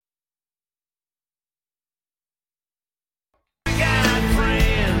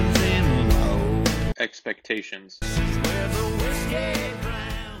expectations.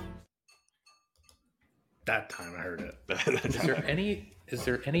 That time I heard it. Is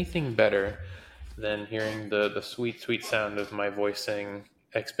there anything better than hearing the sweet sound of my voicing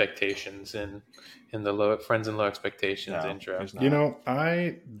expectations in the low friends and low expectations intro? You know,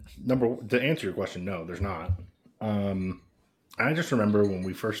 to answer your question, no, there's not. I just remember when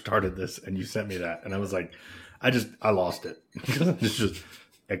we first started this and you sent me that, and I was like, I lost it. It's just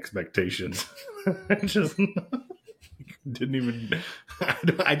expectations. I just didn't even.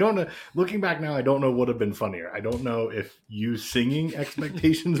 I don't know. Looking back now, I don't know what would have been funnier. I don't know if you singing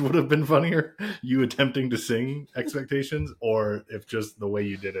expectations would have been funnier, you attempting to sing expectations, or if just the way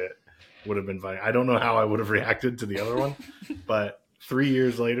you did it would have been funny. I don't know how I would have reacted to the other one, but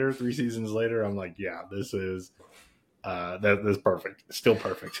 3 seasons later, I'm like, yeah, this is that's perfect. Still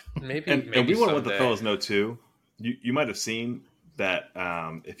perfect. Maybe and we want to let the someday. fellas know too. You might have seen that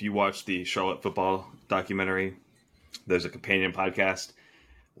if you watch the Charlotte football documentary, there's a companion podcast.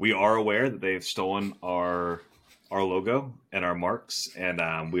 We are aware that they've stolen our logo and our marks,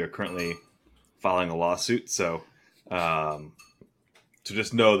 and we are currently filing a lawsuit. So, to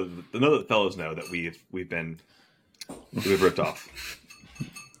just know that the fellows know that we've been ripped off.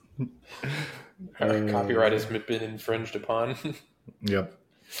 Our copyright has been infringed upon. Yep.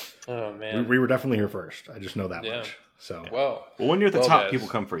 Oh man, We were definitely here first. I just know that Yeah. much. So well, When you're at the top, guys. people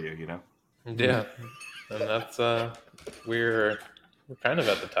come for you. You know. Yeah, and that's we're kind of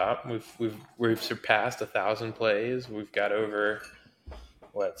at the top. We've surpassed 1,000 plays. We've got over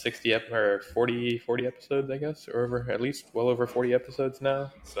 60 or 40 episodes, I guess, or over at least well over 40 episodes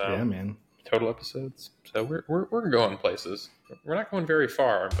now. So yeah, man. total episodes. So we're going places. We're not going very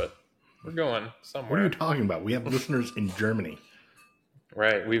far, but we're going somewhere. What are you talking about? We have listeners in Germany.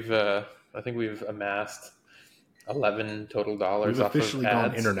 Right. I think we've amassed $11 total We've off officially of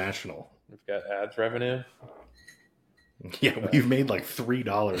gone ads. international. We've got ads revenue. Yeah, we've made like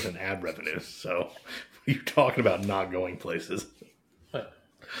 $3 in ad revenues. So what are you talking about not going places? We're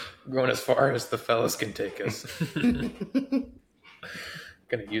going as far as the fellas can take us.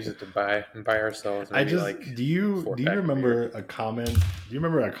 Gonna use it to buy ourselves. Do you 4-pack of remember a comment? Do you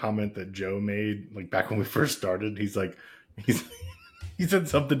remember a comment that Joe made like back when we first started? He said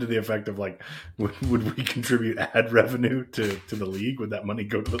something to the effect of like, would we contribute ad revenue to the league? Would that money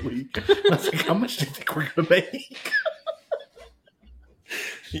go to the league? I was like, how much do you think we're gonna make?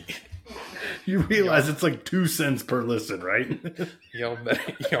 You realize it's like 2 cents per listen, right? y'all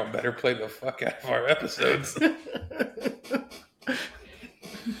better play the fuck out of our episodes.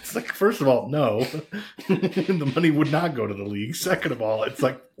 It's like, first of all, no, the money would not go to the league. Second of all, it's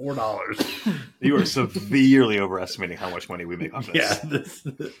like $4. You are severely overestimating how much money we make off this.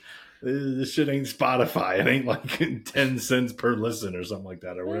 Yeah, this shit ain't Spotify. It ain't like 10 cents per listen or something like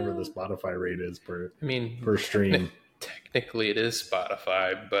that, or whatever the Spotify rate is per stream. Technically, it is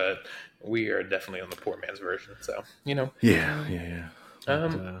Spotify, but we are definitely on the poor man's version. So Yeah.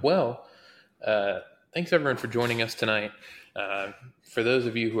 Thanks everyone for joining us tonight. For those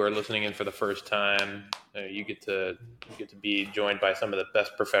of you who are listening in for the first time, you get to be joined by some of the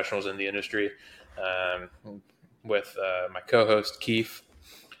best professionals in the industry, with my co-host Kief.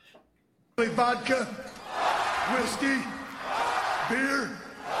 Vodka, whiskey, beer,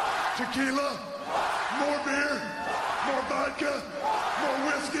 tequila, more beer, more vodka, more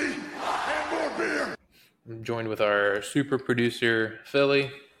whiskey, and more beer. I'm joined with our super producer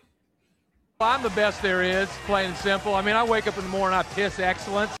Philly. I'm the best there is, plain and simple. I mean, I wake up in the morning, I piss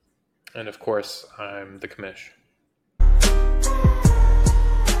excellence. And of course, I'm the Commish.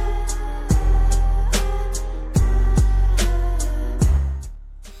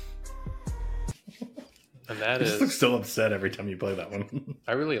 And that You just is... look so upset every time you play that one.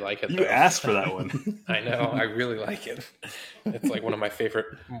 I really like it, You though. asked for that one. I know, I really like it. It's like one of my favorite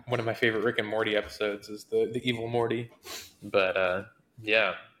Rick and Morty episodes is the evil Morty. But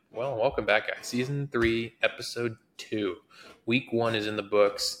yeah. Well, welcome back, guys. Season 3, episode 2. Week 1 is in the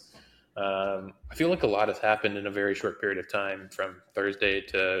books. I feel like a lot has happened in a very short period of time, from Thursday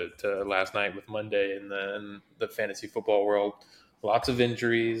to last night with Monday in the fantasy football world. Lots of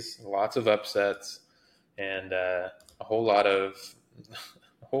injuries, lots of upsets, and a whole lot of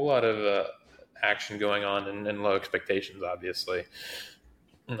action going on and low expectations, obviously.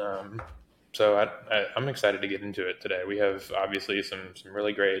 So I'm excited to get into it today. We have obviously some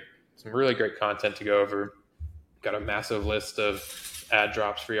really great content to go over. Got a massive list of ad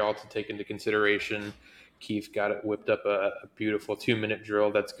drops for y'all to take into consideration. Kief got it whipped up a beautiful 2-minute drill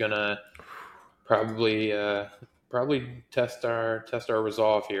that's gonna probably test our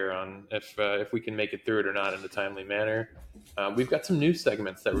resolve here on if we can make it through it or not in a timely manner. We've got some news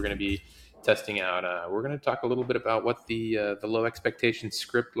segments that we're going to be testing out. We're going to talk a little bit about what the low expectation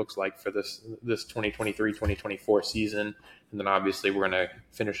script looks like for this 2023-2024 season, and then obviously we're going to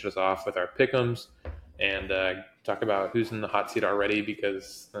finish this off with our pick'ems and talk about who's in the hot seat already,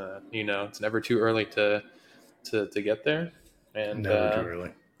 because it's never too early to get there. And never too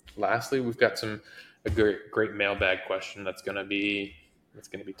early. Lastly, we've got a great mailbag question that's going to be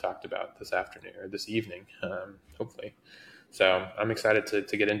talked about this afternoon or this evening, hopefully. So I'm excited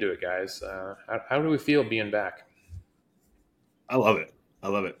to get into it, guys. How do we feel being back? I love it.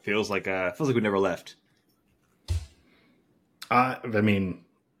 Feels like we never left. I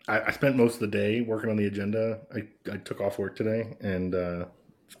spent most of the day working on the agenda. I took off work today and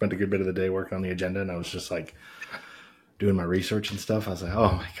spent a good bit of the day working on the agenda, and I was just like doing my research and stuff. I was like,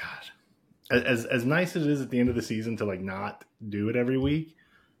 oh my God. As nice as it is at the end of the season to like not do it every week,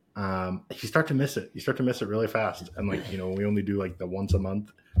 you start to miss it. You start to miss it really fast. And we only do like the once a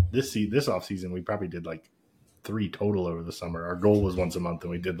month. This off season, we probably did like 3 total over the summer. Our goal was once a month,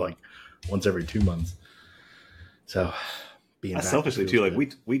 and we did like once every 2 months. So being back, selfishly too,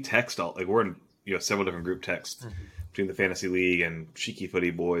 like we text all, like we're in several different group texts between the fantasy league and Cheeky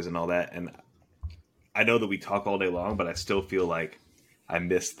Footy boys and all that. And I know that we talk all day long, but I still feel like I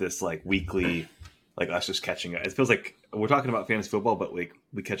miss this like weekly, like us just catching up. It feels like we're talking about fantasy football, but like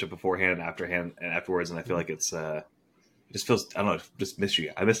we catch up beforehand and afterwards, and I feel like it just feels, I don't know, just miss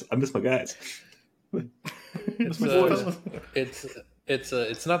you. I miss my guys. It's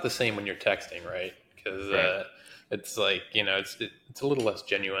not the same when you're texting, right? Because it's like it's a little less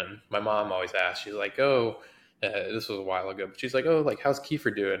genuine. My mom always asks, she's like, this was a while ago, but she's like, like how's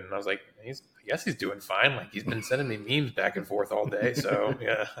Kiefer doing? And I was like, I guess he's doing fine. Like he's been sending me memes back and forth all day, so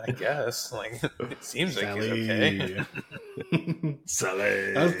yeah, I guess like it seems like he's okay.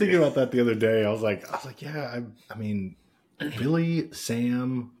 Sally. I was thinking about that the other day. I was like, yeah, I mean, Billy,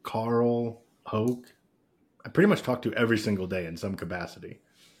 Sam, Carl, Hoke, I pretty much talk to every single day in some capacity.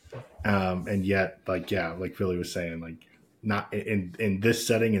 And yet, like Billy was saying, like not in this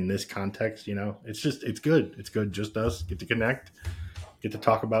setting, in this context, it's good. It's good. Just us get to connect, get to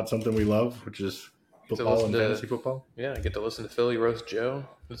talk about something we love, which is football and fantasy football. Yeah, I get to listen to Philly roast Joe.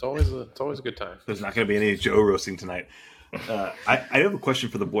 It's always a good time. There's not going to be any Joe roasting tonight. I have a question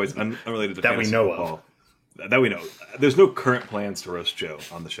for the boys, unrelated to that we know football. That we know. There's no current plans to roast Joe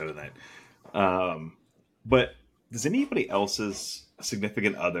on the show tonight. But does anybody else's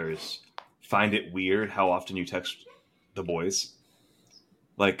significant others find it weird how often you text the boys?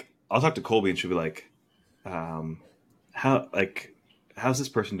 Like, I'll talk to Colby and she'll be like, how's this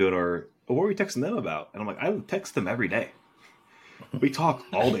person doing? Or what are we texting them about? And I'm like, I would text them every day. We talk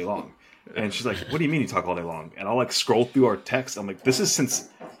all day long. And she's like, what do you mean you talk all day long? And I'll like scroll through our text. I'm like,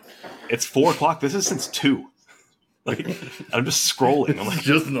 it's 4 o'clock. This is since 2. Like, I'm just scrolling. I'm like,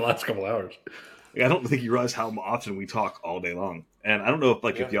 just in the last couple hours. I don't think you realize how often we talk all day long. And I don't know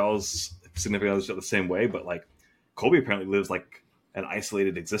if y'all's significant others are the same way, but like Colby apparently lives like an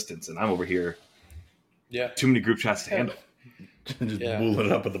isolated existence, and I'm over here. Yeah. Too many group chats to handle. Just bulling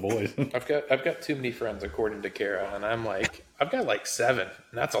it up with the boys. I've got too many friends, according to Kara, and I'm like, I've got like 7, and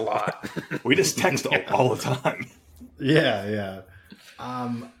that's a lot. We just text all the time. Yeah.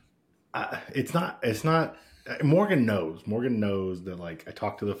 It's not. Morgan knows that like I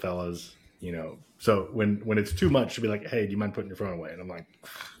talk to the fellas, So when it's too much, she'll be like, "Hey, do you mind putting your phone away?" And I'm like,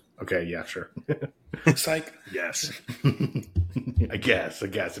 "Okay, yeah, sure." It's like, yes. I guess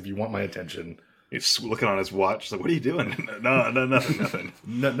if you want my attention. He's looking on his watch. Like, what are you doing? No, nothing.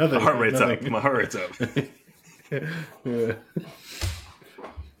 Nothing. My heart rate's up. My heart rate's up. Yeah.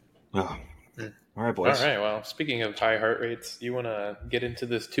 Oh. All right, boys. All right. Well, speaking of high heart rates, you want to get into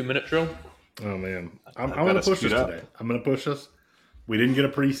this 2-minute drill? Oh man, I'm going to push us today. I'm going to push us. We didn't get a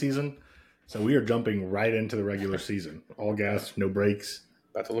preseason, so we are jumping right into the regular season. All gas, no breaks.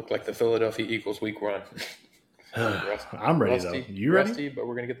 About to look like the Philadelphia Eagles week 1. I'm ready though. You ready? Rusty, but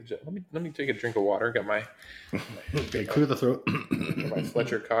we're gonna get the. Let me take a drink of water. Got my. Okay, clear the throat. Got my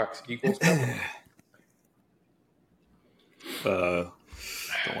Fletcher Cox Eagles cup. Don't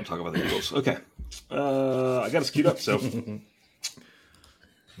want to talk about the Eagles. Okay, I got us queued up. So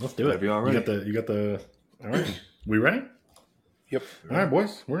let's do it. You all ready? You got the. All right, we ready? Yep. All right,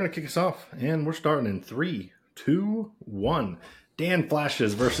 boys. We're gonna kick us off, and we're starting in 3, 2, 1. Dan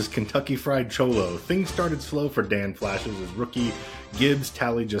Flashes versus Kentucky Fried Cholo. Things started slow for Dan Flashes as rookie Gibbs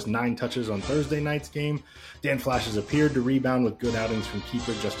tallied just 9 touches on Thursday night's game. Dan Flashes appeared to rebound with good outings from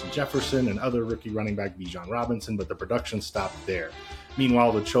keeper Justin Jefferson and other rookie running back Bijan Robinson, but the production stopped there.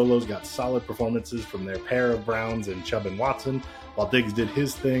 Meanwhile, the Cholos got solid performances from their pair of Browns and Chubb and Watson, while Diggs did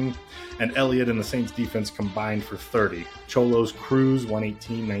his thing, and Elliott and the Saints defense combined for 30. Cholos cruise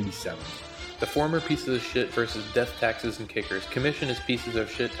 118-97. The former pieces of shit versus death taxes and kickers. Commission is pieces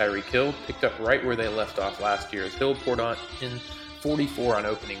of shit. Tyreek Hill picked up right where they left off last year as Hill poured on in 44 on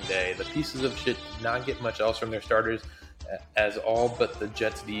opening day. The pieces of shit did not get much else from their starters, as all but the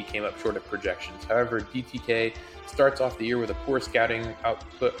Jets D came up short of projections. However, DTK starts off the year with a poor scoring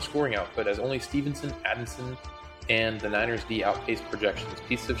output, as only Stevenson, Addison, and the Niners D outpaced projections.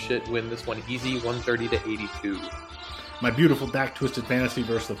 Piece of shit win this one easy, 130-82. My Beautiful Dak Twisted Fantasy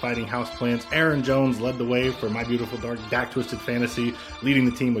versus the Fighting Houseplants. Aaron Jones led the way for My Beautiful Dak Twisted Fantasy, leading the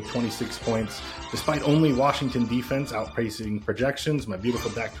team with 26 points. Despite only Washington defense outpacing projections, My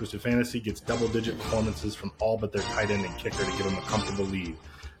Beautiful Dak Twisted Fantasy gets double-digit performances from all but their tight end and kicker to give them a comfortable lead.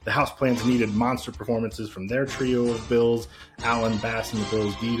 The Houseplants needed monster performances from their trio of Bills, Allen, Bass, and the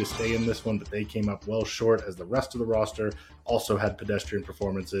Bills D to stay in this one, but they came up well short as the rest of the roster also had pedestrian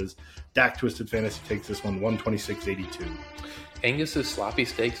performances. Dak Twisted Fantasy takes this one 126-82. Angus's Sloppy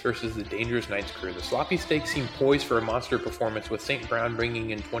Steaks versus the Dangerous Knights crew. The Sloppy Steaks seem poised for a monster performance, with St. Brown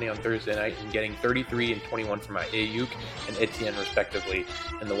bringing in 20 on Thursday night and getting 33 and 21 from Ayuk and Etienne respectively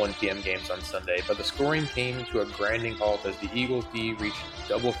in the 1 p.m. games on Sunday. But the scoring came to a grinding halt as the Eagles D reached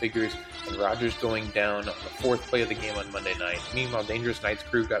double figures and Rodgers going down on the 4th play of the game on Monday night. Meanwhile, Dangerous Knights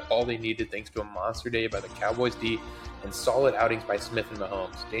crew got all they needed thanks to a monster day by the Cowboys D and solid outings by Smith and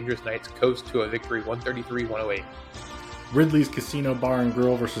Mahomes. Dangerous Knights coast to a victory 133-108. Ridley's Casino Bar and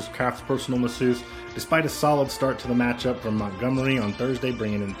Grill versus Kraft's Personal Masseuse. Despite a solid start to the matchup from Montgomery on Thursday,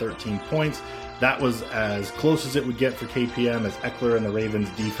 bringing in 13 points, that was as close as it would get for KPM, as Eckler and the Ravens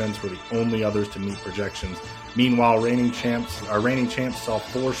defense were the only others to meet projections. Meanwhile, our reigning champs saw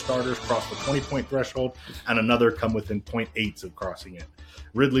 4 starters cross the 20-point threshold and another come within 0.8s of crossing it.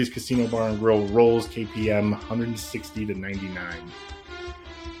 Ridley's Casino Bar and Grill rolls KPM 160-99.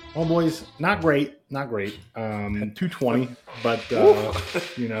 Well, boys, not great. 220, but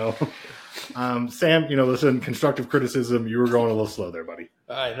Sam, listen, constructive criticism. You were going a little slow there, buddy.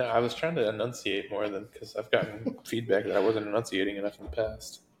 I know. I was trying to enunciate more because I've gotten feedback that I wasn't enunciating enough in the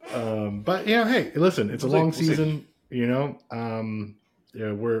past. But yeah, hey, listen, it's a long season. We're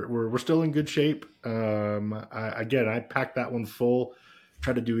still in good shape. I packed that one full.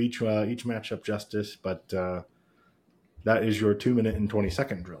 Try to do each matchup justice, but. That is your 2-minute and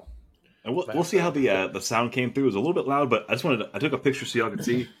 20-second drill. And we'll see how the sound came through. It was a little bit loud, but I took a picture so y'all can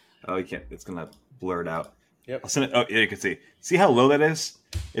see. Oh, you can't. It's gonna blur it out. Yep. I'll send it. Oh, yeah, you can see. See how low that is?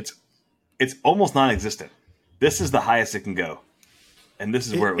 It's almost non-existent. This is the highest it can go, and this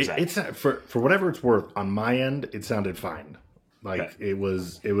is where it was at. It's for whatever it's worth. On my end, it sounded fine. Like okay. It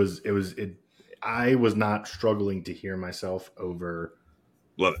was. I was not struggling to hear myself over.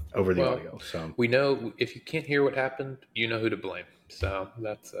 Love it. Over the audio. So we know if you can't hear what happened, you know who to blame. So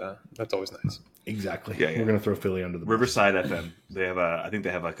that's always nice. Exactly. Yeah. We're gonna throw Philly under the bus. Riverside FM. They have I think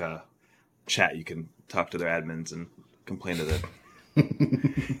they have like a chat you can talk to their admins and complain to them.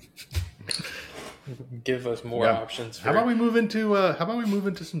 Give us more options. How about we move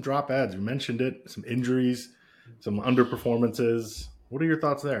into some drop ads? You mentioned it. Some injuries, some underperformances. What are your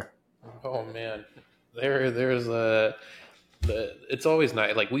thoughts there? Oh man, there's it's always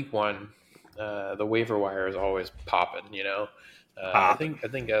nice. Like week 1, the waiver wire is always popping. I think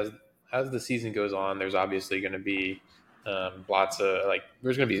as the season goes on, there's obviously going to be lots of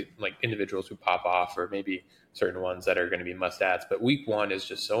there's going to be individuals who pop off, or maybe certain ones that are going to be must adds. But week 1 is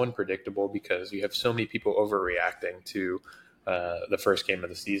just so unpredictable because you have so many people overreacting to the first game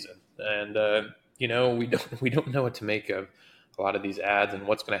of the season, and we don't know what to make of a lot of these ads and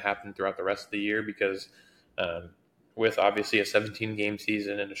what's going to happen throughout the rest of the year because. With obviously a 17-game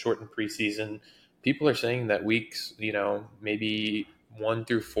season and a shortened preseason, people are saying that weeks, maybe 1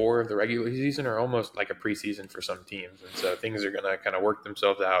 through 4 of the regular season are almost like a preseason for some teams. And so things are going to kind of work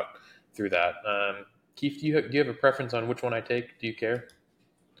themselves out through that. Kief, do you have a preference on which one I take? Do you care?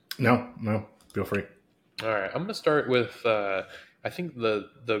 No, feel free. All right. I'm going to start with, I think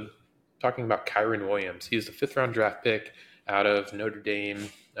the talking about Kyren Williams. He's the 5th-round draft pick out of Notre Dame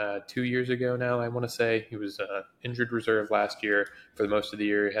 2 years ago now, I want to say. He was injured reserve last year for most of the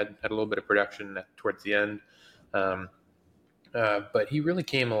year. He had a little bit of production towards the end. But he really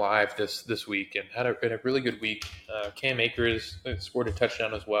came alive this week and had a really good week. Cam Akers scored a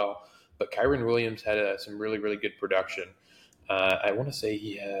touchdown as well. But Kyren Williams had some really, really good production. I want to say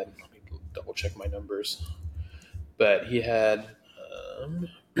he had, let me double check my numbers. But he had...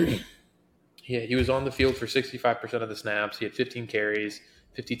 he was on the field for 65% of the snaps. He had 15 carries,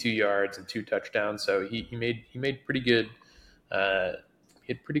 52 yards, and 2 touchdowns. So he made pretty good. He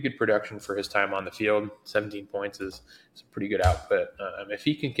had pretty good production for his time on the field. 17 points is a pretty good output. If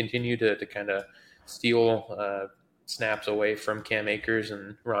he can continue to kind of steal snaps away from Cam Akers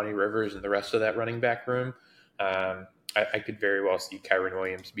and Ronnie Rivers and the rest of that running back room, I could very well see Kyron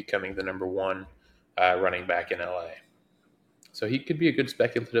Williams becoming the number one running back in LA. So he could be a good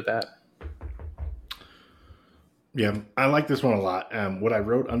speculative at. Yeah, I like this one a lot. What I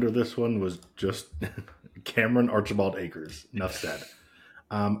wrote under this one was just Cameron Archibald Akers. Enough said.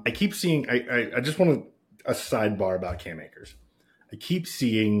 I keep seeing, I just want a sidebar about Cam Akers. I keep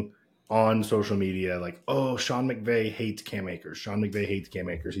seeing on social media like, oh, Sean McVay hates Cam Akers. Sean McVay hates Cam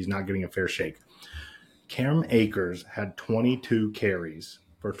Akers. He's not getting a fair shake. Cam Akers had 22 carries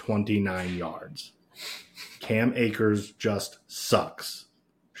for 29 yards. Cam Akers just sucks.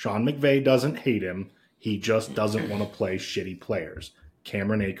 Sean McVay doesn't hate him. He just doesn't want to play shitty players.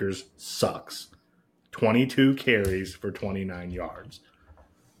 Cameron Akers sucks. 22 carries for 29 yards.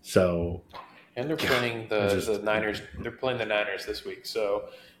 So, and they're playing the Niners. They're playing the Niners this week, so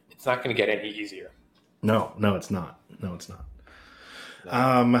it's not going to get any easier. No, it's not.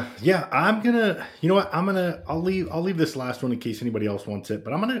 Yeah, I'm gonna. You know what? I'll leave this last one in case anybody else wants it.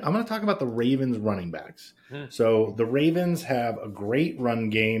 But I'm gonna talk about the Ravens running backs. So the Ravens have a great run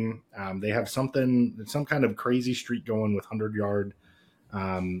game. They have some kind of crazy streak going with 100-yard,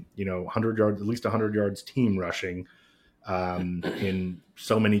 100 yards, at least 100 yards team rushing in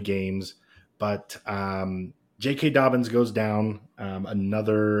so many games. But J.K. Dobbins goes down.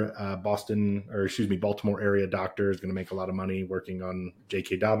 Another Baltimore area doctor is going to make a lot of money working on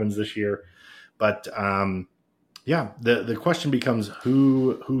J.K. Dobbins this year. But the question becomes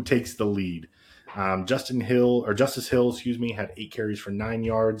who takes the lead. Justice Hill, had 8 carries for 9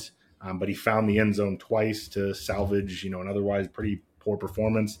 yards, but he found the end zone twice to salvage, an otherwise pretty poor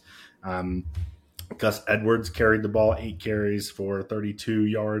performance. Gus Edwards carried the ball 8 carries for 32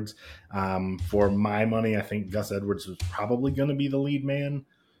 yards. For my money, I think Gus Edwards was probably going to be the lead man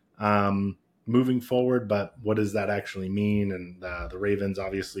moving forward, but what does that actually mean? And the Ravens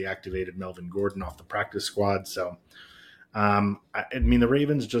obviously activated Melvin Gordon off the practice squad. So, the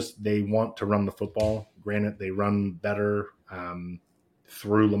Ravens they want to run the football. Granted, they run better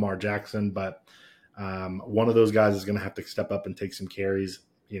through Lamar Jackson, but one of those guys is going to have to step up and take some carries.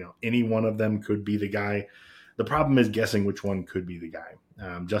 Any one of them could be the guy. The problem is guessing which one could be the guy.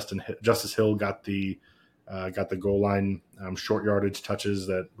 Justice Hill got the goal line short yardage touches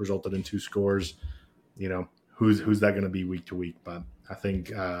that resulted in 2 scores. Who's that going to be week to week? But I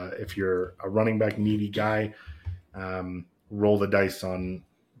think if you're a running back needy guy, roll the dice on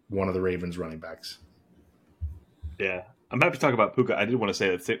one of the Ravens running backs. Yeah, I'm happy to talk about Puka. I did want to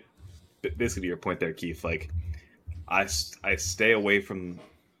say that basically to your point there, Kief. Like, I stay away from.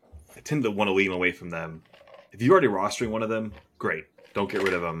 I tend to want to lean away from them. If you're already rostering one of them, great. Don't get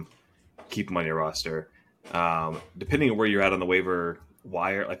rid of them. Keep them on your roster. Depending on where you're at on the waiver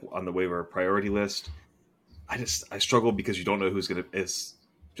wire, like on the waiver priority list, I struggle because you don't know is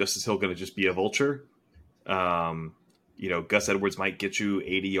Justice Hill going to just be a vulture? Gus Edwards might get you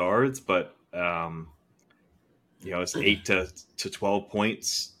 80 yards, but it's 8 to 12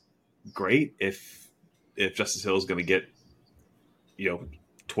 points. Great if Justice Hill is going to get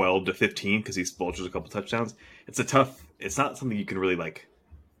 12 to 15 because he vultures a couple touchdowns. It's not something you can really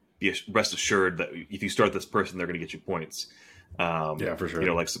be rest assured that if you start this person, they're going to get you points. Yeah, for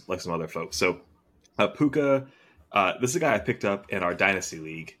sure. Like some other folks. So Puka, this is a guy I picked up in our Dynasty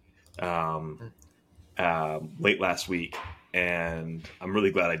League late last week, and I'm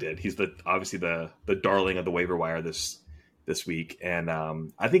really glad I did. He's obviously the darling of the waiver wire this week, and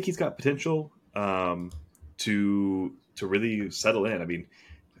I think he's got potential to really settle in. I mean,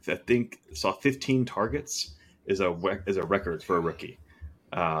 I think saw 15 targets is a record for a rookie.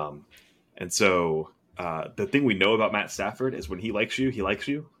 And so the thing we know about Matt Stafford is when he likes you,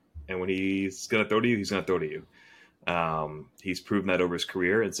 and when he's going to throw to you, he's going to throw to you. He's proven that over his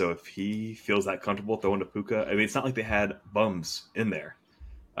career, and so if he feels that comfortable throwing to Puka, I mean, it's not like they had bums in there.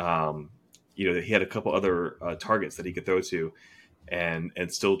 He had a couple other targets that he could throw to, and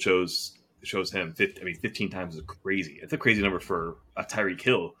still chose him. 15 times is crazy. It's a crazy number for a Tyreek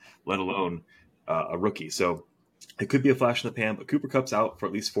Hill, let alone a rookie. So it could be a flash in the pan, but Cooper Kupp's out for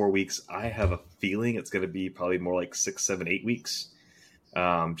at least 4 weeks. I have a feeling it's going to be probably more like 6, 7, 8 weeks,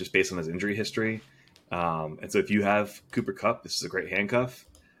 just based on his injury history. And so if you have Cooper Kupp, this is a great handcuff.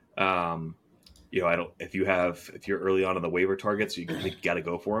 If you're early on in the waiver targets, you got to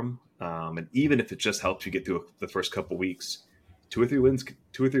go for him. And even if it just helps you get through the first couple weeks, 2 or 3 wins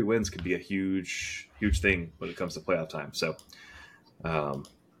could be a huge thing when it comes to playoff time. So,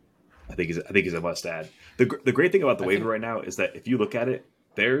 I think he's a must add. The great thing about the waiver right now is that if you look at it,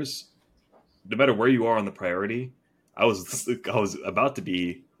 there's no matter where you are on the priority. I was about to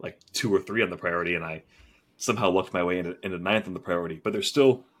be like 2 or 3 on the priority, and I somehow lucked my way into ninth on the priority. But there's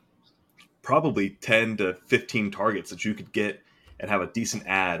still probably 10 to 15 targets that you could get and have a decent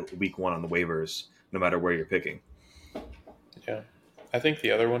ad week 1 on the waivers, no matter where you're picking. Yeah. I think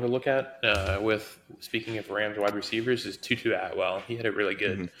the other one to look at, with speaking of Rams wide receivers, is Tutu Atwell. He had a really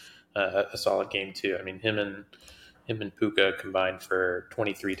good, a solid game too. I mean, him and Puka combined for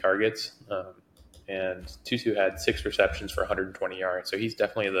 23 targets, and Tutu had 6 receptions for 120 yards. So he's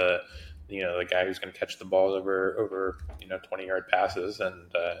definitely the guy who's going to catch the balls over 20-yard passes,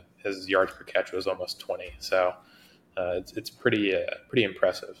 and his yards per catch was almost 20. So it's pretty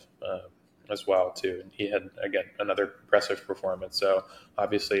impressive. As well too. And he had, again, another impressive performance. So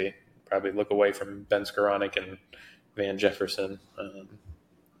obviously probably look away from Ben Skoranek and Van Jefferson.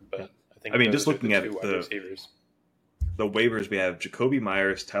 But I think just looking at receivers. The waivers, we have Jacoby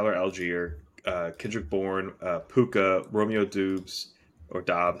Myers, Tyler Algier, Kendrick Bourne, Puka, Romeo Doubs, or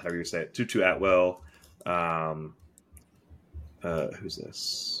Dobbs, however you say it, Tutu Atwell, who's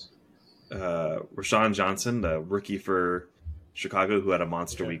this? Rashawn Johnson, the rookie for Chicago, who had a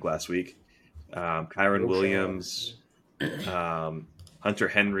monster week last week. Kyron Williams, Hunter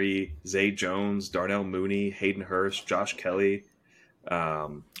Henry, Zay Jones, Darnell Mooney, Hayden Hurst, Josh Kelly. I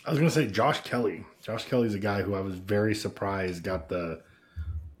was going to say Josh Kelly. Josh Kelly's a guy who I was very surprised got the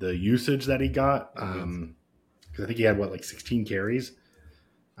usage that he got. Because I think he had 16 carries.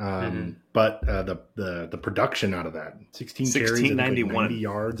 But the production out of that 16 carries and 90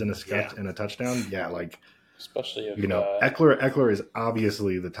 yards and a touchdown. Yeah, especially if, Eckler is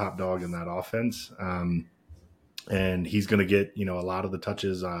obviously the top dog in that offense, and he's going to get a lot of the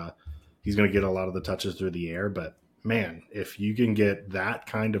touches. He's going to get a lot of the touches through the air. But man, if you can get that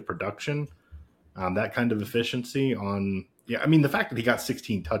kind of production, that kind of efficiency the fact that he got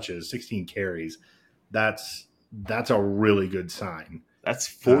 16 touches, 16 carries, that's a really good sign. That's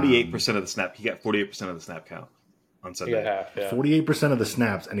 48% of the snap. He got 48% of the snap count on Sunday. Yeah, 48% of the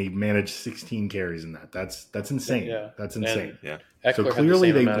snaps, and he managed 16 carries in that. That's insane. Yeah. That's insane. So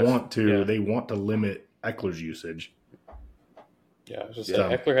clearly they want to limit Eckler's usage. Yeah, I was just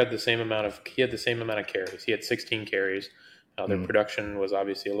saying, Eckler had the same amount of carries. He had 16 carries. Their production was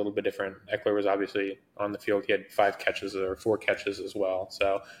obviously a little bit different. Eckler was obviously on the field. He had 4 catches as well.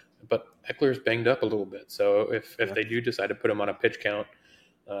 So, but Eckler's banged up a little bit. So if they do decide to put him on a pitch count,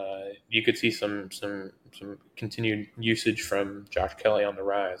 you could see some continued usage from Josh Kelly on the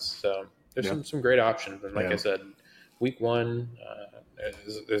rise. So there's some great options. And I said, week 1,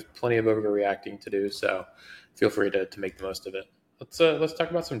 there's plenty of overreacting to do. So feel free to make the most of it. Let's talk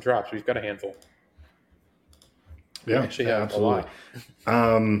about some drops. We've got a handful. Yeah, absolutely.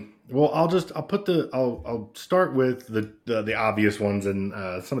 Well, I'll start with the obvious ones,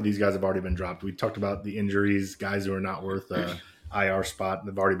 and some of these guys have already been dropped. We talked about the injuries, guys who are not worth IR spot.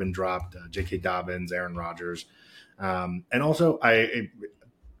 They've already been dropped. J.K. Dobbins, Aaron Rodgers, and also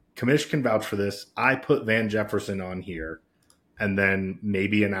Commish can vouch for this. I put Van Jefferson on here, and then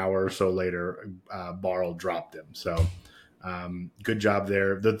maybe an hour or so later, Barl dropped him. So. Good job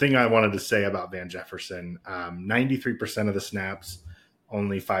there. The thing I wanted to say about Van Jefferson, 93% of the snaps,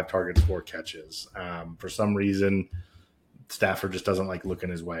 only 5 targets, 4 catches. For some reason, Stafford just doesn't like looking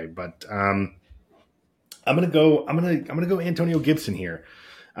his way. But I'm gonna go Antonio Gibson here.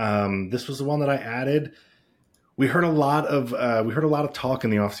 This was the one that I added. We heard a lot of talk in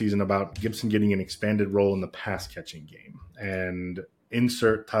the offseason about Gibson getting an expanded role in the pass catching game, and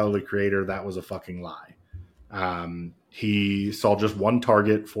insert Tyler the Creator. That was a fucking lie. He saw just 1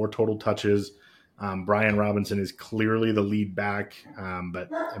 target, 4 total touches. Brian Robinson is clearly the lead back. But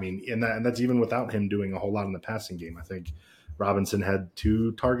I mean, and that's even without him doing a whole lot in the passing game. I think Robinson had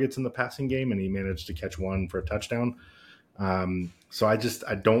 2 targets in the passing game, and he managed to catch 1 for a touchdown. So I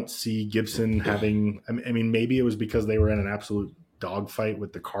don't see Gibson having, I mean, maybe it was because they were in an absolute dogfight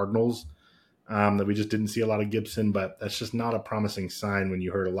with the Cardinals, that we just didn't see a lot of Gibson, but that's just not a promising sign when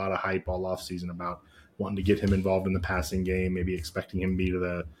you heard a lot of hype all offseason about wanting to get him involved in the passing game, maybe expecting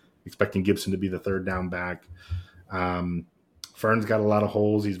Gibson to be the 3rd down back. Fern's got a lot of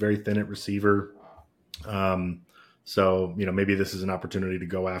holes. He's very thin at receiver. So, maybe this is an opportunity to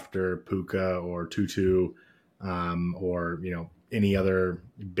go after Puka or Tutu, or, any other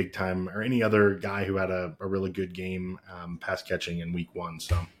big time or any other guy who had a really good game, pass catching in week 1.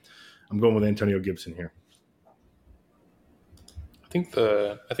 So I'm going with Antonio Gibson here. I think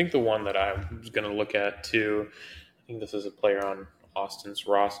the one that I was going to look at too, I think this is a player on Austin's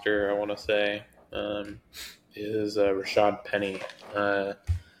roster, I want to say, is Rashad Penny.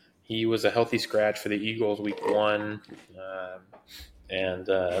 He was a healthy scratch for the Eagles week 1, and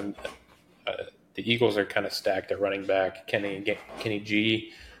the Eagles are kind of stacked at running back. Kenny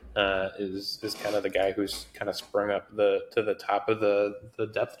G is kind of the guy who's kind of sprung up to the top of the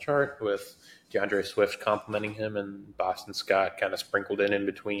depth chart, with DeAndre Swift complimenting him and Boston Scott kind of sprinkled in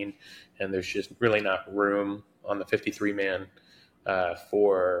between, and there's just really not room on the 53-man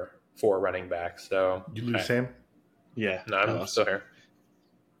for running back. So You lose Sam? Yeah. No, I'm still here.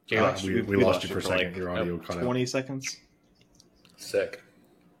 We lost you for a second. Like, Your audio cut out. 20 seconds. Sick.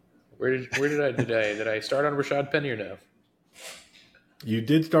 Where did I start on Rashad Penny or no? You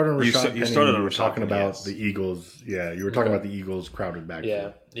did start on Rashad Penny. You started on You were Rashad talking Penny, about yes. the Eagles. Yeah, you were talking about the Eagles' crowded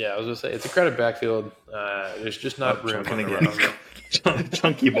backfield. Yeah. I was gonna say it's a crowded backfield. There's just not room.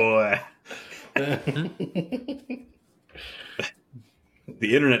 Chunky boy. The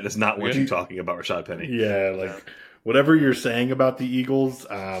internet does not want you talking about Rashad Penny. Yeah, like whatever you're saying about the Eagles,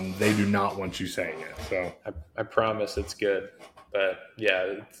 they do not want you saying it. So I promise it's good. But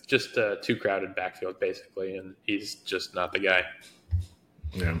yeah, it's just a too crowded backfield basically, and he's just not the guy.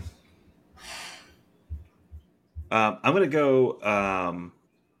 yeah, I'm going to go.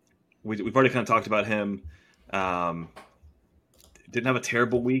 We've already kind of talked about him. Didn't have a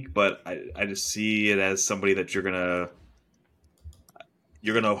terrible week, but I just see it as somebody that you're gonna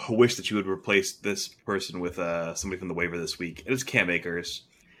wish that you would replace this person with somebody from the waiver this week. It's Cam Akers.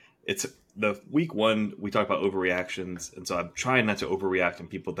 It's the week one. We talk about overreactions, and so I'm trying not to overreact on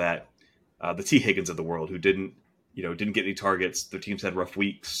people that the T Higgins of the world who didn't get any targets. Their teams had rough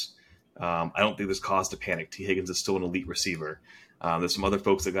weeks. I don't think there's cause to panic. T Higgins is still an elite receiver. There's some other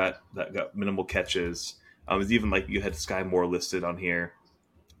folks that got minimal catches. It's even like you had Sky Moore listed on here,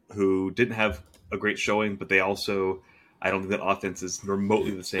 who didn't have a great showing, but they also, I don't think that offense is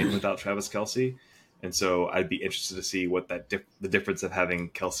remotely the same without Travis Kelce. And so I'd be interested to see what the difference of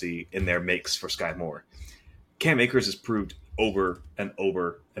having Kelce in there makes for Sky Moore. Cam Akers has proved over and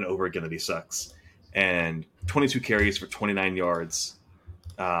over and over again that he sucks. And 22 carries for 29 yards.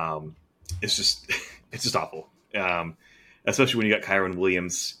 It's just awful. Especially when you got Kyron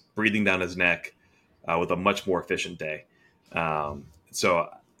Williams breathing down his neck with a much more efficient day. So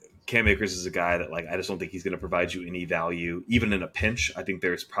Cam Akers is a guy that I just don't think he's going to provide you any value, even in a pinch. I think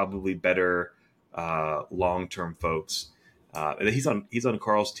there's probably better long-term folks. And he's on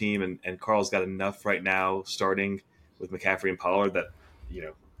Carl's team, and Carl's got enough right now starting with McCaffrey and Pollard that,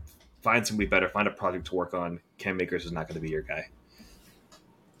 find somebody better, find a project to work on. Cam Akers is not going to be your guy.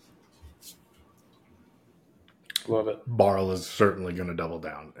 Love it. Barl is certainly going to double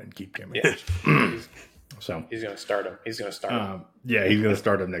down and keep Cam Akers. So he's going to start him. He's going to start him. Yeah, he's going to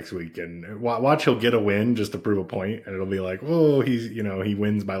start him next week, and watch he'll get a win just to prove a point, and it'll be like, oh, he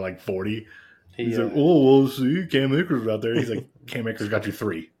wins by 40. He's like, oh, well, see, Cam Akers out there. He's like, Cam Akers got you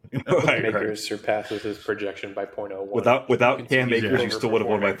 3. Cam Akers surpasses his projection by 0.01. Without Cam Akers, you still would have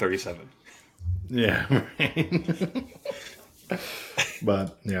won by 37. Yeah, right.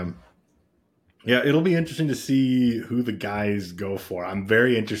 But yeah, it'll be interesting to see who the guys go for. I'm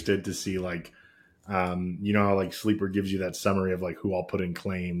very interested to see how Sleeper gives you that summary of who I'll put in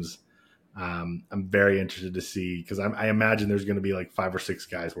claims. I'm very interested to see, because I imagine there's going to be 5 or 6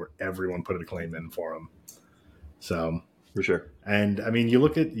 guys where everyone put a claim in for them. So for sure. And I mean, you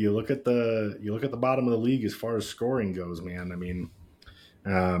look at the bottom of the league as far as scoring goes, man. I mean,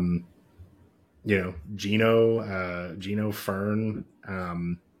 Gino, Fern,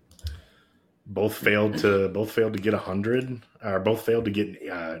 both failed to get 100, or both failed to get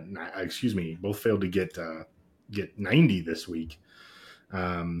 90 this week.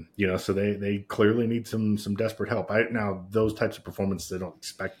 So they clearly need some desperate help. Now those types of performances, I don't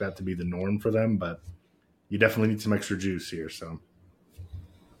expect that to be the norm for them, but you definitely need some extra juice here. So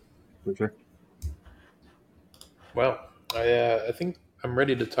for sure. Well, I think I'm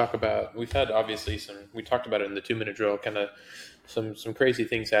ready to talk about. We've had obviously we talked about it in the 2-minute drill, kind of some crazy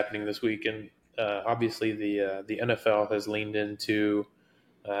things happening this week, and obviously the NFL has leaned into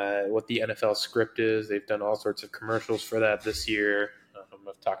what the NFL script is. They've done all sorts of commercials for that this year, of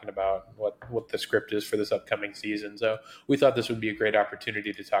talking about what the script is for this upcoming season. So we thought this would be a great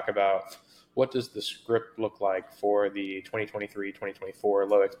opportunity to talk about what does the script look like for the 2023-2024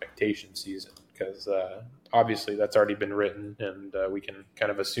 low expectation season, because obviously that's already been written, and we can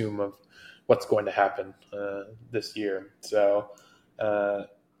kind of assume of what's going to happen this year. So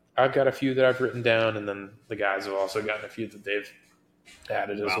I've got a few that I've written down, and then the guys have also gotten a few that they've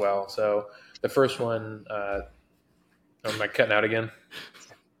added as well. So the first one, am I cutting out again?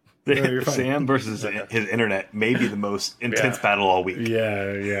 Sam versus his internet may be the most intense battle all week.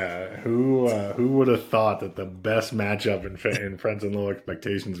 Yeah. Who would have thought that the best matchup in Friends and Low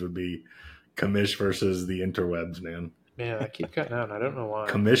Expectations would be Commish versus the interwebs, man? Man, I keep cutting out. I don't know why.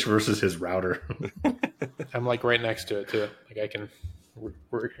 Commish versus his router. I'm right next to it too. I can.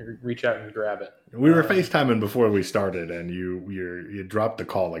 reach out and grab it. We were FaceTiming before we started, and you dropped the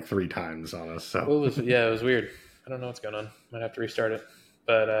call like 3 times on us. So Well, it was weird. I don't know what's going on. Might have to restart it.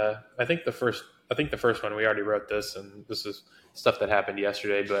 But I think the first one, we already wrote this, and this is stuff that happened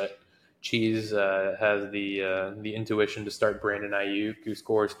yesterday. But Cheese has the intuition to start Brandon Ayuk, who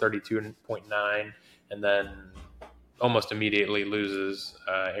scores 32.9, and then almost immediately loses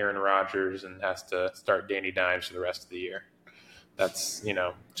Aaron Rodgers and has to start Danny Dimes for the rest of the year. That's,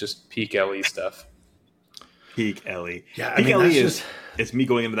 just peak Ellie stuff. Peak Ellie. Yeah, peak Ellie is it's me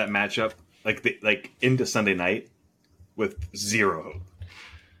going into that matchup like into Sunday night with zero hope.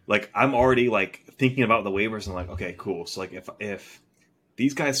 Like I'm already like thinking about the waivers and like, okay, cool. So like if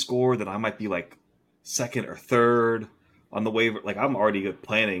these guys score, then I might be like second or third on the waiver. Like I'm already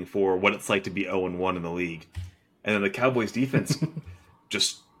planning for what it's like to be 0-1 in the league. And then the Cowboys defense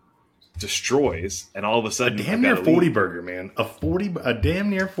just destroys, and all of a sudden a damn near 40 burger, man. A damn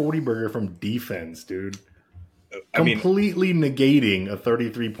near 40 burger from defense, dude. Completely negating a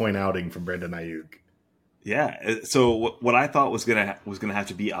 33-point outing from Brandon Ayuk. Yeah. So what I thought was gonna have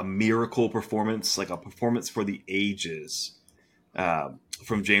to be a miracle performance, like a performance for the ages,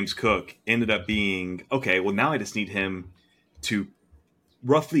 from James Cook, ended up being okay. Well, now I just need him to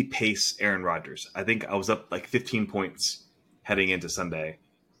roughly pace Aaron Rodgers. I think I was up like 15 points heading into Sunday,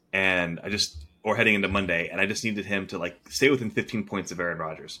 or heading into Monday, and I just needed him to like stay within 15 points of Aaron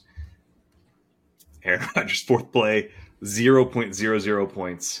Rodgers. Aaron Rodgers, fourth play, 0.00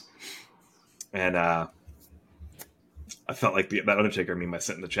 points. And I felt like that Undertaker meme I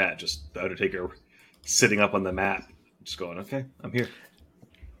sent in the chat, just the Undertaker sitting up on the mat, just going, okay, I'm here.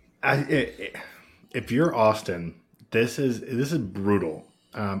 If you're Austin, this is brutal.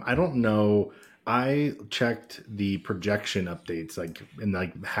 I don't know. I checked the projection updates like in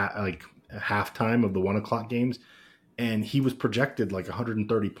halftime of the 1:00 games, and he was projected like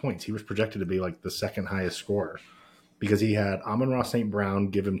 130 points. He was projected to be like the second highest scorer because he had Amon-Ra St. Brown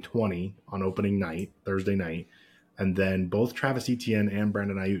give him 20 on opening night, Thursday night, and then both Travis Etienne and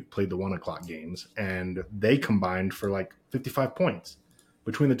Brandon Ayuk played the 1:00 games, and they combined for like 55 points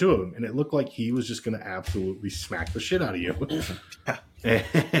between the two of them, and it looked like he was just going to absolutely smack the shit out of you.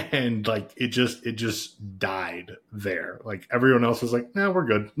 And like it just died there. Like everyone else was like, "No, we're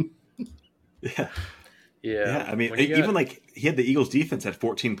good." Yeah. I mean, even like he had the Eagles' defense at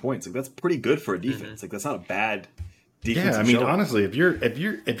 14 points. Like that's pretty good for a defense. Mm-hmm. Like that's not a bad defense. Yeah, I mean, honestly, if your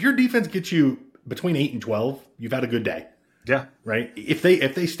defense gets you between 8 and 12, you've had a good day. Yeah, right. If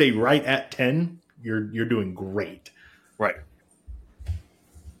they stay right at 10, you're doing great. Right.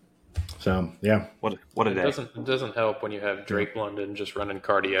 So yeah, what a day. It doesn't help when you have Drake London just running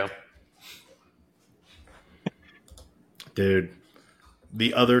cardio. Dude,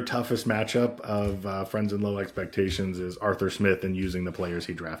 the other toughest matchup of Friends and Low Expectations is Arthur Smith and using the players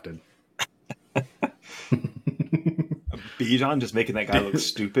he drafted. Bijan just making that guy look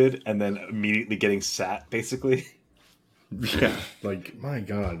stupid and then immediately getting sat, basically. Yeah, like my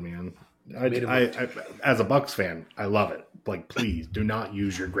God, man. I as a Bucks fan, I love it. Like, please do not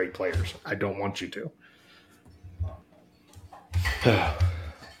use your great players. I don't want you to.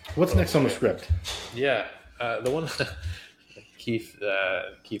 What's next on the script? Yeah, the one Kief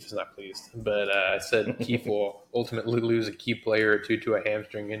is not pleased, but I said Kief will ultimately lose a key player or two to a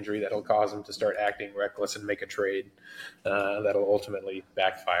hamstring injury that'll cause him to start acting reckless and make a trade that'll ultimately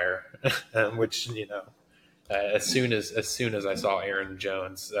backfire. Which as soon as I saw Aaron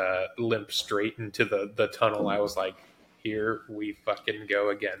Jones limp straight into the tunnel, I was like, here we fucking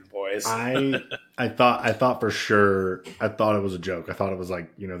go again, boys. I thought for sure, I thought it was a joke. I thought it was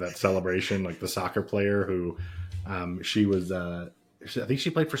like, that celebration, like the soccer player who she was, I think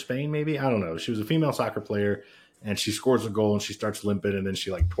she played for Spain, maybe. I don't know. She was a female soccer player and she scores a goal and she starts limping and then she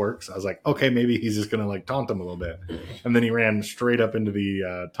like twerks. I was like, okay, maybe he's just going to like taunt him a little bit. And then he ran straight up into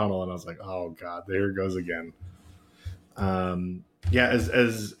the tunnel and I was like, oh God, there it goes again. Yeah.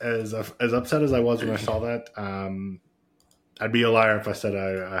 As upset as I was when I saw that, I'd be a liar if I said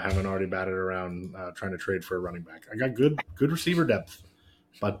I haven't already batted around trying to trade for a running back. I got good receiver depth,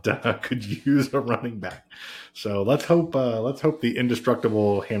 but could use a running back. So let's hope the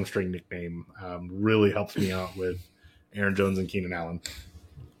indestructible hamstring nickname really helps me out with Aaron Jones and Keenan Allen.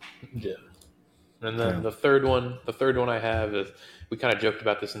 Yeah. And then the third one I have is, we kind of joked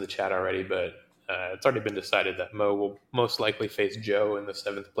about this in the chat already, but it's already been decided that Mo will most likely face Joe in the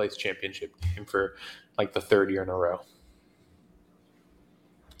 7th place championship game for like the third year in a row.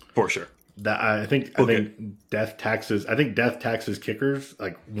 For sure. I think Death Taxes kickers,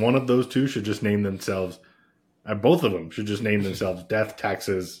 like one of those two should just name themselves. Both of them should just name themselves Death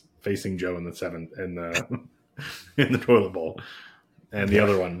Taxes facing Joe in the 7th in the toilet bowl. And the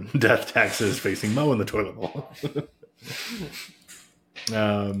other one, death taxes facing Mo in the toilet bowl.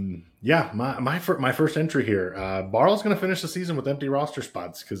 My first entry here. Barlow's going to finish the season with empty roster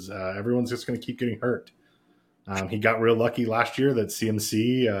spots because everyone's just going to keep getting hurt. He got real lucky last year that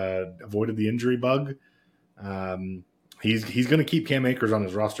CMC avoided the injury bug. He's going to keep Cam Akers on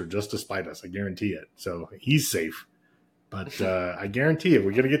his roster just to spite us. I guarantee it. So he's safe. But I guarantee it.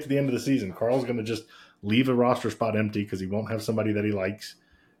 We're going to get to the end of the season. Carl's going to just leave a roster spot empty because he won't have somebody that he likes.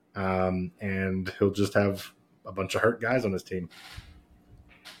 And he'll just have a bunch of hurt guys on his team.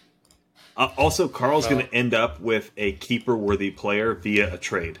 Also, Carl's going to end up with a keeper-worthy player via a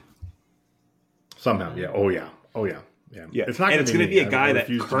trade. Somehow, yeah. Oh, yeah. Yeah. It's not. And it's going to be a guy that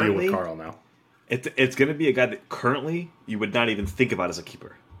currently currently to deal with Carl now. It's going to be a guy that currently you would not even think about as a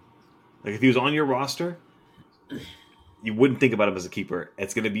keeper. Like if he was on your roster, you wouldn't think about him as a keeper.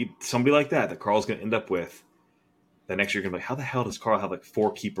 It's going to be somebody like that Carl's going to end up with. The next year, you're going to be like, how the hell does Carl have like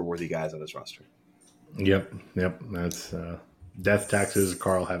 4 keeper-worthy guys on his roster? Yep. That's death taxes.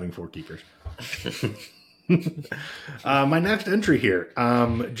 Carl having 4 keepers. My next entry here.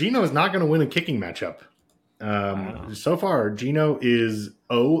 Gino is not going to win a kicking matchup. So far, Gino is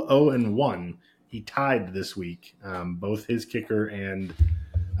 0-1. He tied this week. Both his kicker and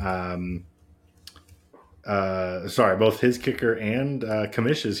Commish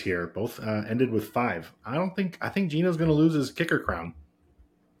is here. Both ended with 5. I think Gino's going to lose his kicker crown.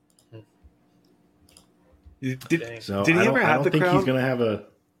 Did he ever have the crown? I don't think he's going to have a.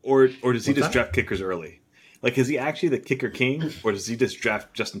 Or does he just draft kickers early? Like, is he actually the kicker king, or does he just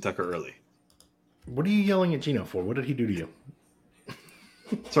draft Justin Tucker early? What are you yelling at Gino for? What did he do to you?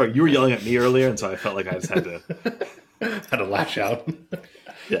 Sorry, you were yelling at me earlier, and so I felt like I just had to had to lash out.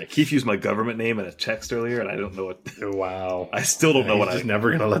 Yeah, Kief used my government name in a text earlier, and I don't know what. Wow, I still don't know what. I'm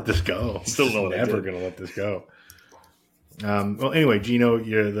never gonna let this go. Still don't know what. Never gonna let this go. Well, anyway, Gino,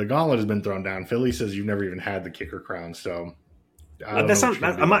 the gauntlet has been thrown down. Philly says you've never even had the kicker crown, so I'm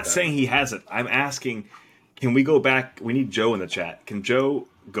not saying he hasn't. I'm asking, can we go back? We need Joe in the chat. Can Joe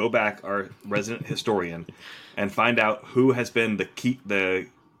go back, our resident historian, and find out who has been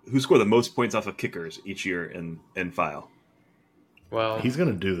who scored the most points off of kickers each year in file? Well, he's going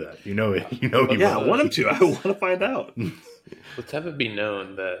to do that. He will. I want him to. I want to find out. Let's have it be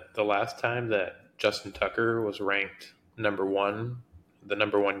known that the last time that Justin Tucker was ranked number 1, the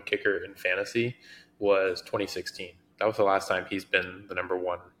number 1 kicker in fantasy, was 2016. That was the last time he's been the number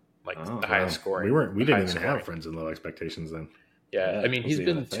 1, the highest scoring. We didn't even have Friends and Low Expectations then. Yeah, I mean, he's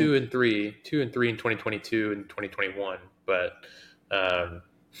been 2 and 3 in 2022 and 2021. But the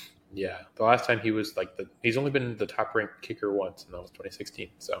last time he was he's only been the top ranked kicker once, and that was 2016.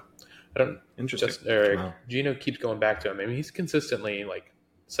 So I don't. Interesting. Gino keeps going back to him. I mean, he's consistently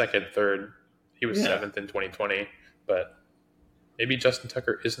second, third. He was 7th in 2020, but maybe Justin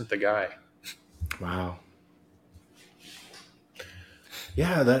Tucker isn't the guy. Wow.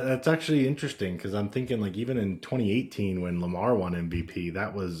 Yeah, that's actually interesting because I'm thinking even in 2018 when Lamar won MVP,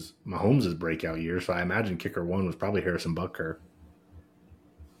 that was Mahomes' breakout year. So I imagine kicker 1 was probably Harrison Butker.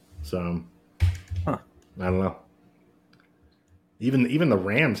 So, I don't know. Even the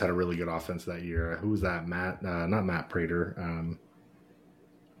Rams had a really good offense that year. Who was that? Not Matt Prater.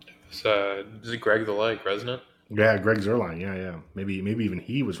 Is it Greg the Leg, Resonant? Yeah, Greg Zuerlein. Yeah. Maybe even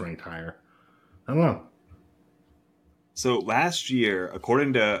he was ranked higher. I don't know. So last year,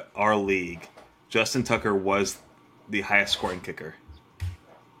 according to our league, Justin Tucker was the highest scoring kicker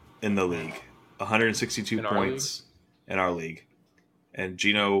in the league. 162 points in our league. And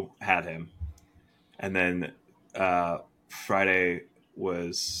Gino had him. And then Friday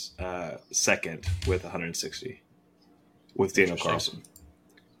was second with 160 with Daniel Carlson.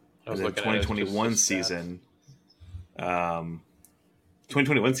 And then 2021 season,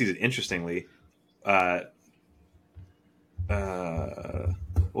 2021 season, interestingly, well,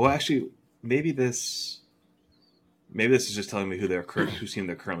 actually, maybe this is just telling me whose team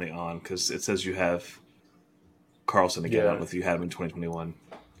they're currently on, because it says you have Carlson again. I don't know if you had him in 2021.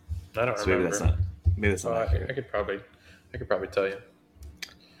 I don't remember. Maybe that's not accurate. I could probably tell you.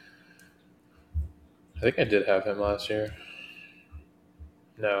 I think I did have him last year.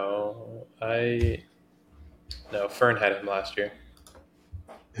 No, Fern had him last year.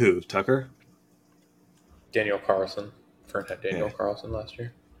 Who? Tucker? Daniel Carlson. Fern had Daniel Carlson last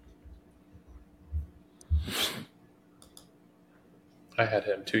year. I had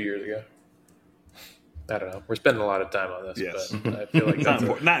him 2 years ago. I don't know. We're spending a lot of time on this. Yes. But I feel like that's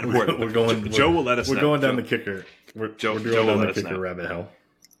not important. Joe will let us know. We're going down the kicker. We're going down the kicker rabbit hole.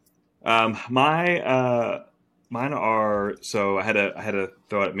 Mine are, so I had to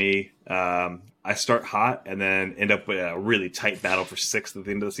throw at me. I start hot and then end up with a really tight battle for 6th at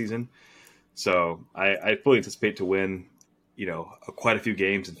the end of the season. So I fully anticipate to win, quite a few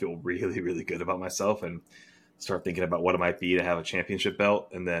games and feel really, really good about myself and start thinking about what it might be to have a championship belt,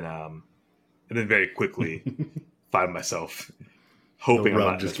 and then very quickly find myself hoping I'm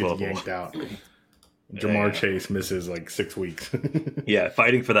not just gets yanked out. Jamar Chase misses like 6 weeks. Yeah,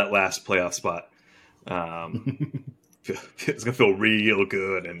 fighting for that last playoff spot. It's gonna feel real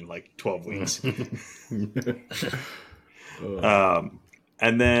good in like 12 weeks.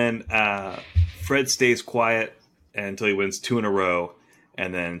 And then Fred stays quiet until he wins 2 in a row,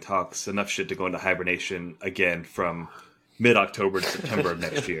 and then talks enough shit to go into hibernation again from mid-October to September of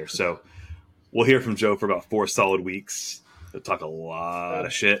next year. So we'll hear from Joe for about 4 solid weeks. He'll talk a lot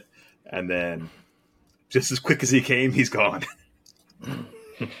of shit, and then just as quick as he came, he's gone.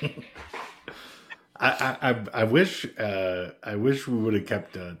 I wish we would have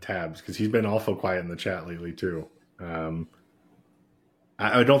kept tabs, because he's been awful quiet in the chat lately too.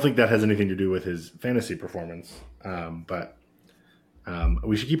 I don't think that has anything to do with his fantasy performance, but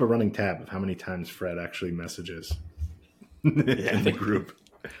we should keep a running tab of how many times Fred actually messages in the group.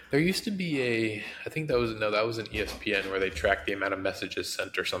 There used to be I think that was an ESPN where they tracked the amount of messages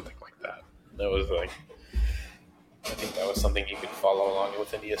sent or something like that. That was I think that was something you could follow along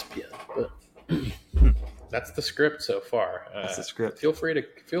with an ESPN. But that's the script so far. That's the script. Feel free to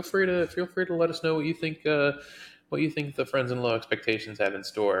let us know what you think. What you think the Friends and Low Expectations have in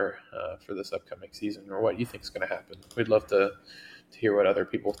store for this upcoming season, or what you think is going to happen. We'd love to hear what other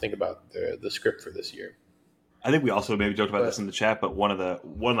people think about the script for this year. I think we also maybe joked about this in the chat, but one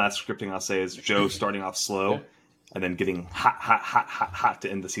last scripting I'll say is Joe starting off slow and then getting hot to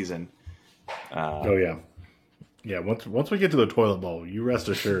end the season. Yeah. Once we get to the toilet bowl, you rest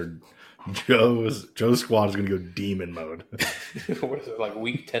assured, Joe's squad is going to go demon mode. What is it, like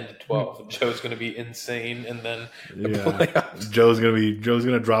week 10 to 12? Joe's going to be insane, and then Joe's going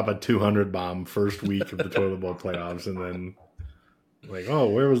to drop a 200 bomb first week of the toilet bowl playoffs, and then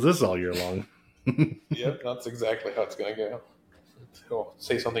where was this all year long? Yep, that's exactly how it's going to go. He'll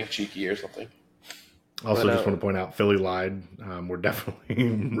say something cheeky or something. Also, just want to point out, Philly lied. We're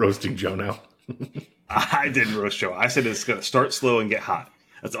definitely roasting Joe now. I didn't roast Joe. I said it's going to start slow and get hot.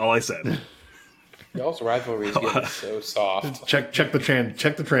 That's all I said. Y'all's rivalry is getting so soft. Check the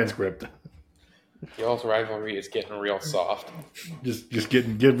transcript. Y'all's rivalry is getting real soft. Just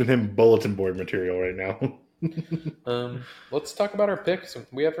giving him bulletin board material right now. Let's talk about our picks.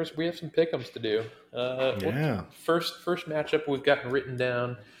 We have some pick'ems to do. First matchup we've gotten written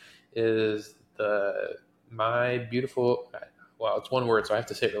down is my beautiful. Well, it's one word, so I have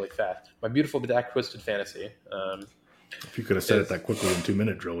to say it really fast. My beautiful Dak Twisted Fantasy. If you could have said it that quickly in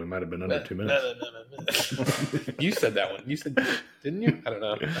 2-minute drill, we might have been under 2 minutes. No. You said that one. You said, didn't you? I don't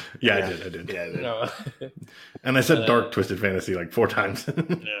know. Yeah, I did. Yeah, I did. No. And I said dark Twisted Fantasy like 4 times.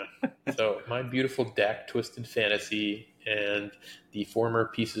 Yeah. So my beautiful Dak Twisted Fantasy and the former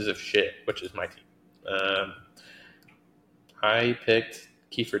pieces of shit, which is my team. I picked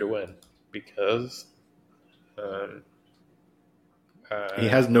Kiefer to win because he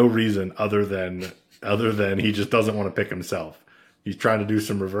has no reason other than he just doesn't want to pick himself. He's trying to do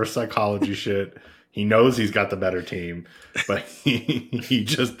some reverse psychology shit. He knows he's got the better team, but he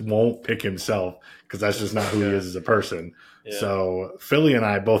just won't pick himself because that's just not who he is as a person. Yeah. So Philly and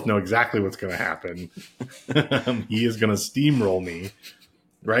I both know exactly what's going to happen. He is going to steamroll me.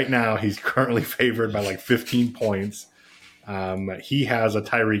 Right now, he's currently favored by like 15 points. He has a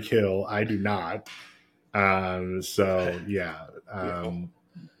Tyreek Hill. I do not.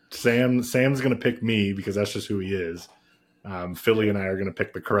 Sam's going to pick me because that's just who he is. Philly and I are going to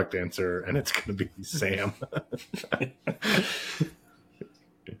pick the correct answer, and it's going to be Sam.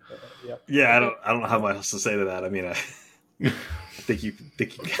 Yeah, I don't know how much else to say to that. I mean, I think you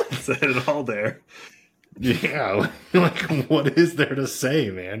said it all there. Yeah, like what is there to say,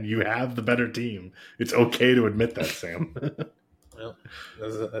 man? You have the better team. It's okay to admit that, Sam. Well,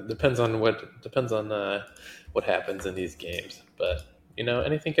 it depends on what happens in these games, but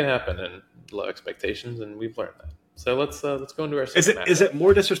anything can happen in low expectations, and we've learned that. So let's go into our second matchup. Is it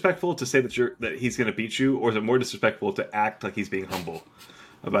more disrespectful to say that he's going to beat you, or is it more disrespectful to act like he's being humble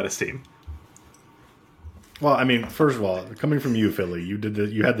about his team? Well, I mean, first of all, coming from you, Philly,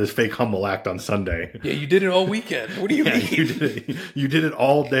 you had this fake humble act on Sunday. Yeah, you did it all weekend. What do you mean? You did it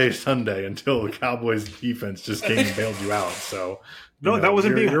all day Sunday until the Cowboys defense just came and bailed you out. So that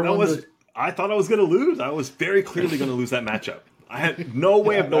wasn't being. I thought I was going to lose. I was very clearly going to lose that matchup. I had no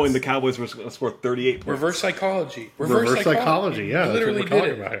way of knowing the Cowboys were going to score 38 points. Reverse psychology. Reverse psychology. Yeah, you literally that's what we're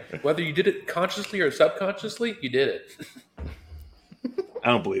did talking it. about. Whether you did it consciously or subconsciously, you did it. I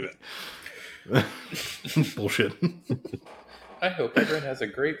don't believe it. Bullshit. I hope everyone has a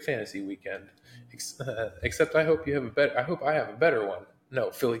great fantasy weekend. Except I hope you have a better. I hope I have a better one.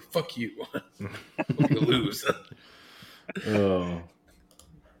 No, Philly, fuck you. Hope you lose. Oh.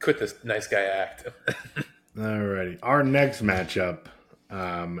 Quit this nice guy act. Alrighty. Our next matchup,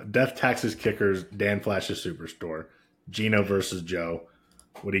 Death Taxes Kickers, Dan Flash's Superstore. Gino versus Joe.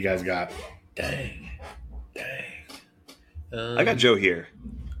 What do you guys got? Dang. I got Joe here.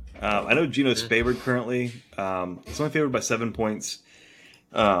 I know Gino's favored currently. He's only favored by 7 points.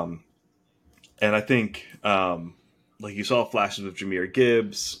 And I think, like you saw flashes with Jahmyr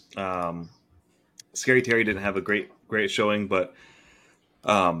Gibbs. Scary Terry didn't have a great showing, but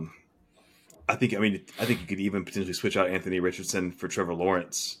I think you could even potentially switch out Anthony Richardson for Trevor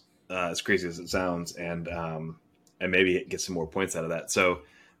Lawrence, as crazy as it sounds, and maybe get some more points out of that. So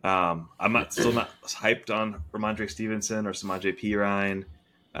I'm still not hyped on Ramondre Stevenson or Samaje Perine.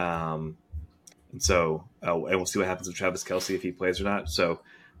 And so and we'll see what happens with Travis Kelce if he plays or not. So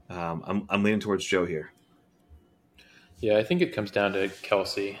I'm leaning towards Joe here. Yeah, I think it comes down to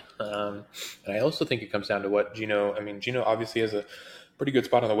Kelsey. And I also think it comes down to what Gino. I mean, Gino obviously has a pretty good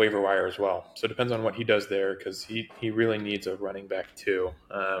spot on the waiver wire as well. So it depends on what he does there because he really needs a running back too.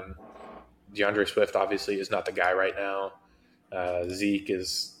 DeAndre Swift obviously is not the guy right now. Zeke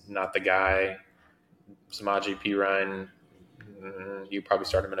is not the guy. Samaje Perine, you probably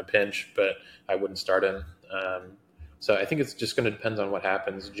start him in a pinch, but I wouldn't start him. So I think it's just going to depend on what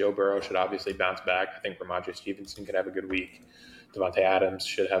happens. Joe Burrow should obviously bounce back. I think Ramondre Stevenson could have a good week. Devontae Adams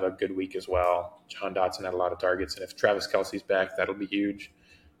should have a good week as well. John Dotson had a lot of targets. And if Travis Kelce's back, that'll be huge.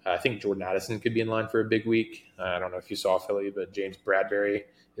 I think Jordan Addison could be in line for a big week. I don't know if you saw Philly, but James Bradbury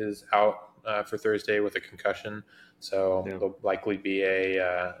is out for Thursday with a concussion. So there'll likely be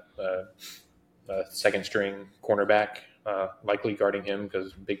a second-string cornerback likely guarding him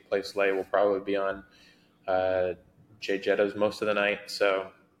because big play Slay will probably be on Jay Jettas most of the night. So,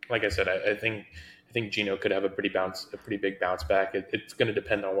 like I said, I think Gino could have a pretty big bounce back. It's going to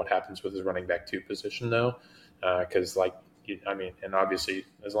depend on what happens with his running back 2 position, though, because and obviously,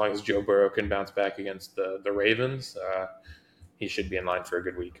 as long as Joe Burrow can bounce back against the Ravens, he should be in line for a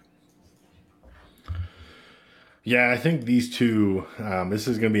good week. Yeah, I think these two. This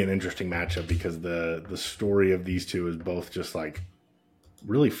is going to be an interesting matchup because the story of these two is both just like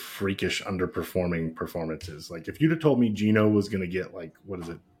really freakish underperforming performances. Like if you'd have told me Gino was going to get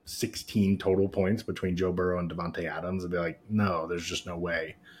 16 total points between Joe Burrow and Devontae Adams, I'd be like, no, there's just no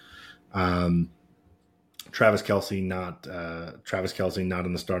way. Travis Kelce not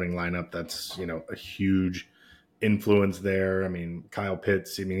in the starting lineup. That's a huge influence there. I mean, Kyle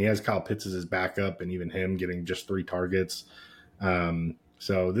Pitts. I mean, he has Kyle Pitts as his backup, and even him getting just 3 targets.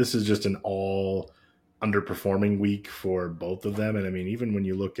 So this is just an all underperforming week for both of them. And I mean, even when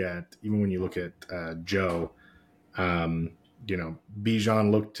you look at Joe,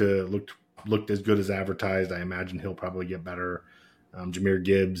 Bijan looked as good as advertised. I imagine he'll probably get better. Jahmyr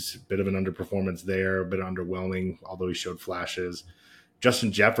Gibbs, bit of an underperformance there, a bit underwhelming, although he showed flashes.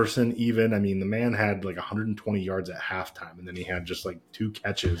 Justin Jefferson, even, I mean, the man had 120 yards at halftime, and then he had just 2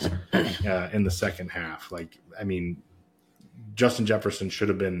 catches in the second half. Justin Jefferson should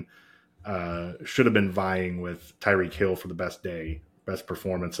have been vying with Tyreek Hill for the best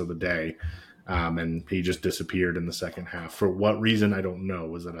performance of the day. And he just disappeared in the second half. For what reason, I don't know.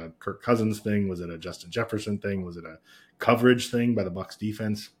 Was it a Kirk Cousins thing? Was it a Justin Jefferson thing? Was it a coverage thing by the Bucs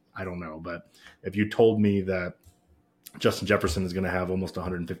defense? I don't know. But if you told me that Justin Jefferson is going to have almost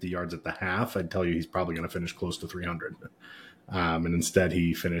 150 yards at the half, I'd tell you he's probably going to finish close to 300. And instead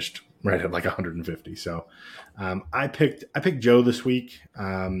he finished right at 150. So I picked Joe this week.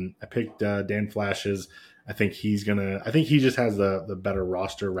 I picked Dan Flash's. I think he just has the better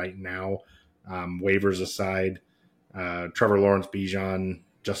roster right now. Waivers aside, Trevor Lawrence, Bijan,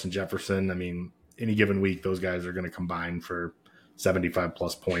 Justin Jefferson. I mean, any given week, those guys are going to combine for 75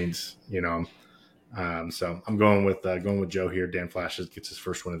 plus points, so I'm going with Joe here. Dan Flashes gets his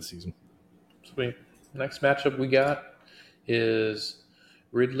first win of the season. Sweet. Next matchup we got is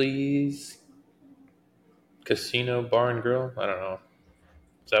Ridley's Casino Bar and Grill. I don't know.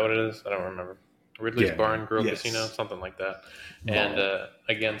 Is that what it is? I don't remember. Ridley's Bar and Grill Casino, something like that. And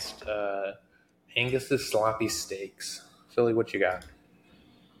against Angus's Sloppy Steaks. Philly, what you got?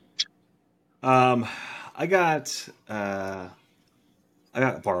 I got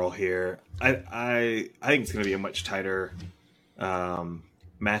Barrel here. I think it's going to be a much tighter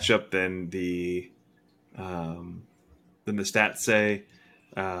matchup than the stats say.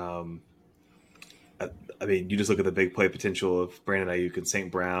 I mean, you just look at the big play potential of Brandon Ayuk and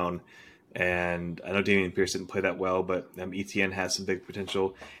St. Brown. And I know Damian Pierce didn't play that well, but Etienne has some big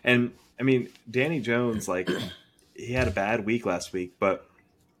potential. And I mean, Danny Jones, like, he had a bad week last week, but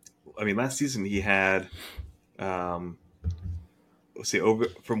I mean, last season he had, let's see, over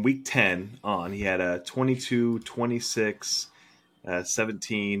from week 10 on, he had a 22, 26,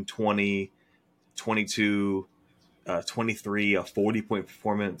 17, 20, 22, 23, a 40-point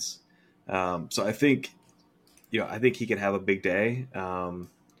performance. So I think, I think he could have a big day.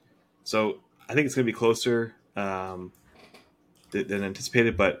 So I think it's going to be closer than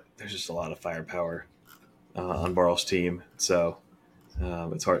anticipated, but there's just a lot of firepower on Barl's team. So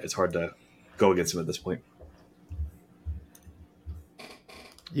it's hard to go against him at this point.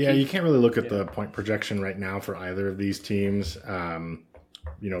 Yeah, you can't really look at the point projection right now for either of these teams.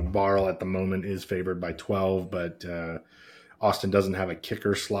 Barl at the moment is favored by 12, but Austin doesn't have a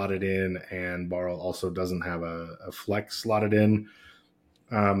kicker slotted in, and Barl also doesn't have a flex slotted in.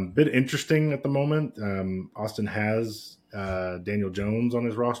 Bit interesting at the moment. Austin has Daniel Jones on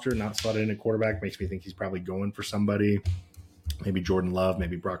his roster, not slotted in at quarterback. Makes me think he's probably going for somebody. Maybe Jordan Love,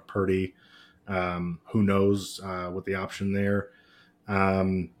 maybe Brock Purdy. Who knows what the option there.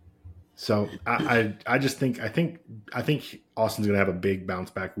 So I just think Austin's going to have a big bounce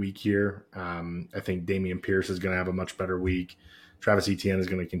back week here. I think Damian Pierce is going to have a much better week. Travis Etienne is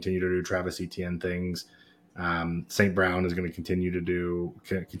going to continue to do Travis Etienne things. St. Brown is going to continue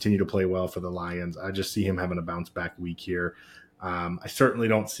to play well for the Lions. I just see him having a bounce back week here. I certainly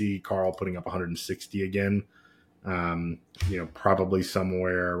don't see Carl putting up 160 again. Probably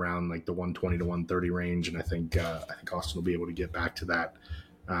somewhere around like the 120 to 130 range, and I think Austin will be able to get back to that,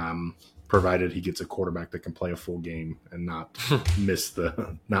 provided he gets a quarterback that can play a full game and not miss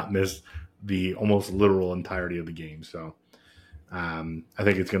the almost literal entirety of the game. So I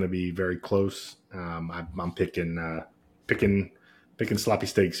think it's going to be very close. I'm picking sloppy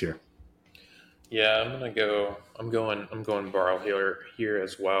steaks here. Yeah, I'm going Barl here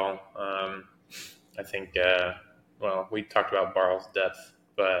as well. I think. We talked about Barl's depth,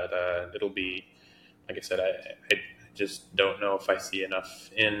 but it'll be, like I said, I just don't know if I see enough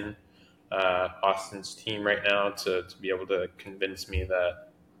in Austin's team right now to be able to convince me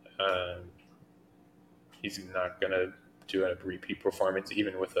that he's not going to do a repeat performance,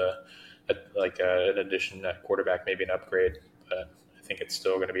 even with an addition at quarterback, maybe an upgrade. But I think it's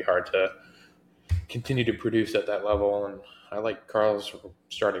still going to be hard to continue to produce at that level, and I like Carl's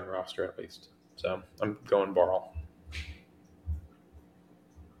starting roster at least. So I'm going Barl.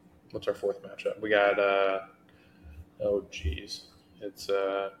 What's our fourth matchup? We got it's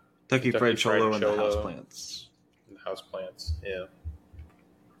Kentucky Fried Cholo and the Houseplants. The Houseplants, yeah.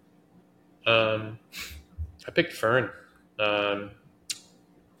 I picked Fern. Yeah,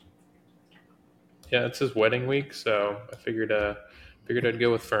 it's his wedding week, so I figured I'd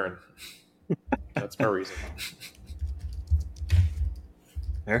go with Fern. That's my reason.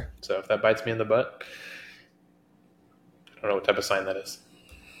 There. So if that bites me in the butt, I don't know what type of sign that is.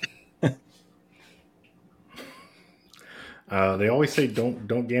 They always say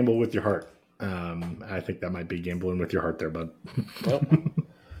don't gamble with your heart. I think that might be gambling with your heart there, bud. Well,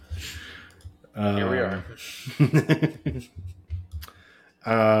 here we are.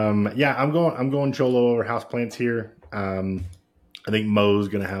 Yeah, I'm going Cholo over Houseplants here. I think Mo's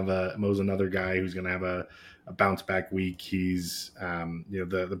another guy who's gonna have a bounce back week. He's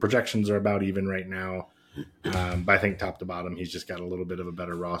the projections are about even right now. But I think top to bottom, he's just got a little bit of a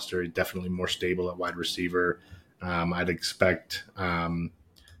better roster. He's definitely more stable at wide receiver. I'd expect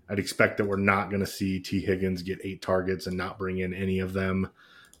that we're not going to see T. Higgins get 8 targets and not bring in any of them.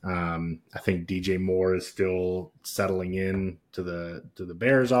 I think DJ Moore is still settling in to the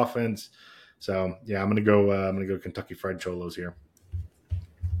Bears offense. So yeah, I'm gonna go Kentucky Fried Cholos here.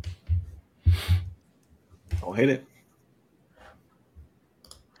 I'll hit it.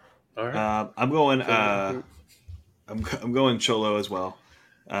 All right. I'm going Cholo as well.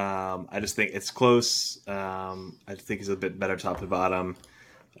 I just think it's close. I just think he's a bit better top to bottom.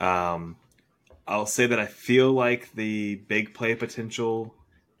 I'll say that I feel like the big play potential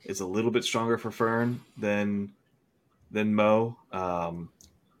is a little bit stronger for Fern than Mo.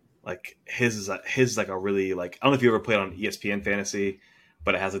 Like his is like a really, like, I don't know if you ever played on ESPN Fantasy,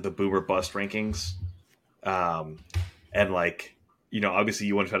 but it has like the boomer bust rankings. And like, obviously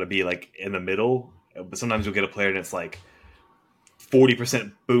you want to try to be like in the middle, but sometimes you'll get a player and it's like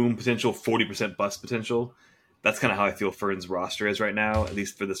 40% boom potential, 40% bust potential. That's kind of how I feel Fern's roster is right now, at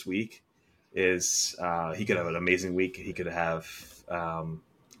least for this week. Is he could have an amazing week. He could have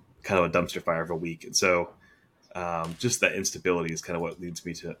kind of a dumpster fire of a week. And so just that instability is kind of what leads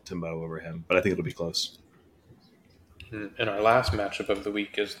me to Mo over him. But I think it'll be close. And our last matchup of the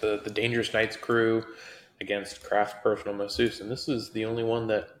week is the Dangerous Knights crew against Craft Personal Masseuse. And this is the only one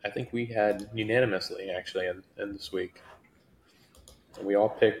that I think we had unanimously, actually, in this week. And we all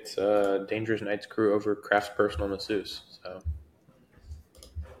picked Dangerous Knights crew over Craft Personal Masseuse. So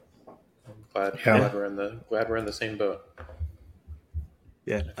I'm glad we're in the same boat.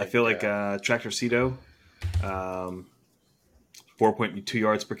 Yeah, I feel like Tractor Cito, 4.2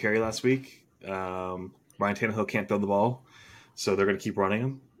 yards per carry last week. Ryan Tannehill can't throw the ball, so they're going to keep running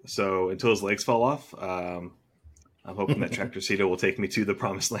him. So until his legs fall off, I'm hoping that Tractor Cito will take me to the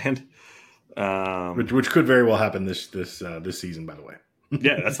promised land. Which could very well happen this season, by the way.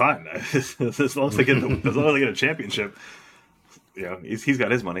 Yeah, that's fine. As long as they get a championship, he's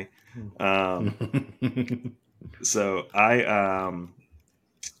got his money. So I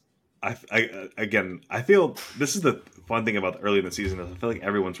feel this is the fun thing about early in the season is I feel like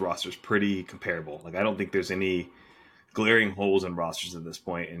everyone's roster is pretty comparable. Like I don't think there's any glaring holes in rosters at this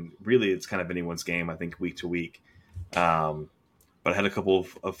point, and really it's kind of anyone's game. I think week to week. But I had a couple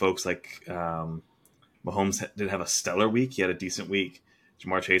of folks like Mahomes didn't have a stellar week. He had a decent week.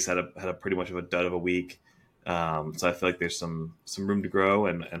 Jamar Chase had a pretty much of a dud of a week. So I feel like there's some room to grow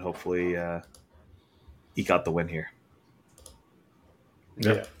and hopefully eke out the win here.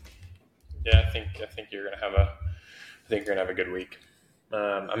 Yeah, I think you're gonna have a good week.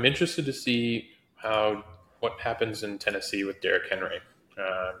 I'm interested to see what happens in Tennessee with Derrick Henry.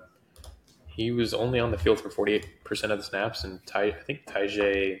 He was only on the field for 48% of the snaps, and I think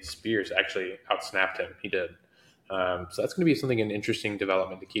Tyjae Spears actually outsnapped him. He did. So that's going to be an interesting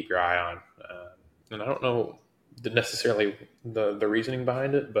development to keep your eye on. And I don't know necessarily the reasoning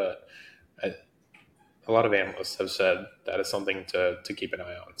behind it, but a lot of analysts have said that is something to keep an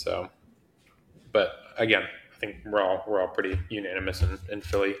eye on. So, but again, I think we're all pretty unanimous in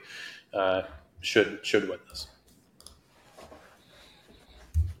Philly should win this.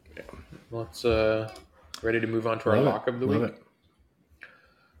 Let's ready to move on to our lock of the week.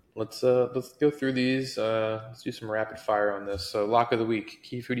 Let's go through these. Let's do some rapid fire on this. So lock of the week,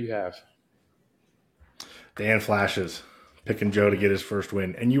 Kief, who do you have? Dan Flashes, picking Joe to get his first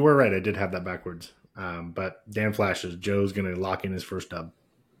win, and you were right. I did have that backwards. But Dan Flashes, Joe's going to lock in his first dub.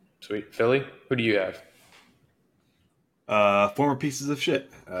 Sweet. Philly, who do you have? Former pieces of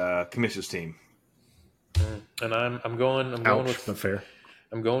shit. Commish's team. And I'm going with but fair.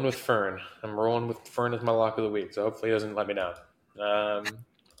 I'm going with Fern. I'm rolling with Fern as my lock of the week, so hopefully he doesn't let me down.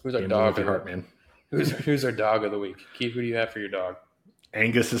 Who's our dog? Your heart, man. Who's our dog of the week? Keith, who do you have for your dog?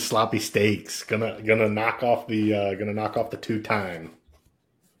 Angus's sloppy steaks. Gonna knock off the 2-time.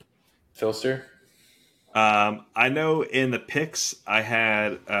 Philster? I know in the picks I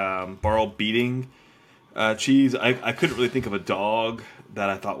had Barl beating Cheese. I couldn't really think of a dog that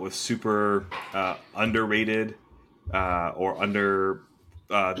I thought was super underrated or under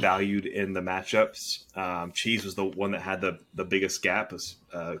valued in the matchups. Cheese was the one that had the biggest gap.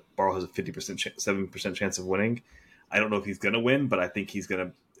 Barl has a 7% chance of winning. I don't know if he's going to win, but I think it's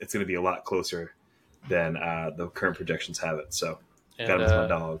going to be a lot closer than the current projections have it. So got him as my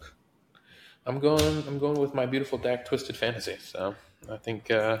dog. I'm going with my beautiful Dak Twisted Fantasy. So I think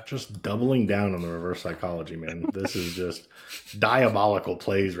just doubling down on the reverse psychology, man. This is just diabolical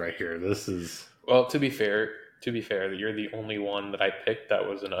plays right here. This is to be fair, you're the only one that I picked that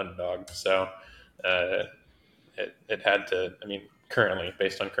was an underdog. So it had to. I mean, currently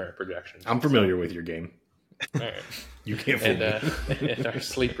based on current projections, I'm familiar with your game. All right. You can't fool me. And our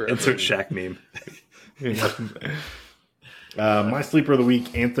sleeper. Insert Shaq meme. My sleeper of the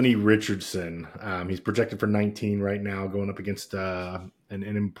week, Anthony Richardson. He's projected for 19 right now, going up against an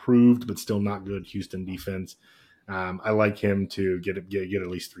improved but still not good Houston defense. I like him to get at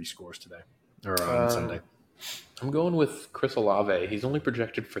least 3 scores today or on Sunday. I'm going with Chris Olave. He's only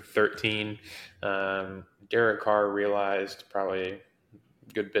projected for 13. Derek Carr realized probably a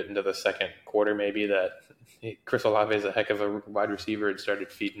good bit into the second quarter maybe that Chris Olave is a heck of a wide receiver and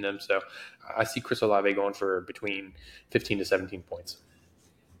started feeding him. So I see Chris Olave going for between 15 to 17 points.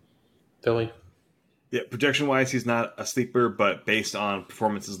 Philly? Yeah, projection-wise, he's not a sleeper, but based on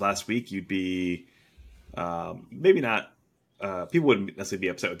performances last week, you'd be maybe not people wouldn't necessarily be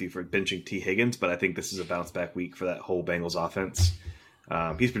upset with you for benching T. Higgins, but I think this is a bounce-back week for that whole Bengals offense.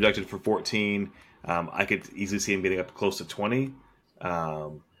 He's projected for 14. I could easily see him getting up close to 20.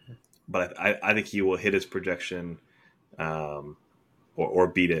 But I think he will hit his projection or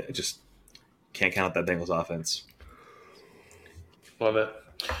beat it. I just can't count that Bengals offense. Love it.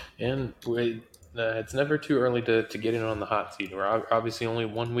 And it's never too early to get in on the hot seat. We're obviously only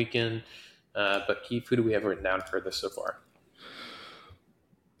 1 weekend, but Keith, who do we have written down for this so far?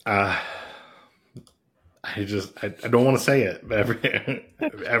 I I don't want to say it, but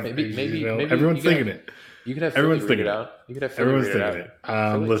maybe everyone's thinking it. You could have Philly read it out. You could have Philly Everyone's read thinking it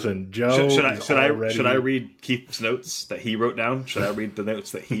out. it. Listen, Joe. Should I read Kief's notes that he wrote down? Should I read the notes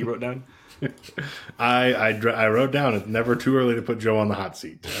that he wrote down? I wrote down it's never too early to put Joe on the hot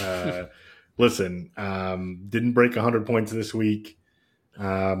seat. Listen, didn't break 100 points this week.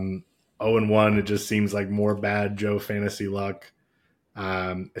 0-1. It just seems like more bad Joe fantasy luck.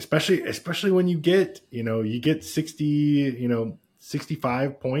 Especially when you get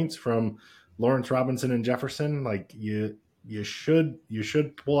 65 points from Lawrence Robinson and Jefferson. Like you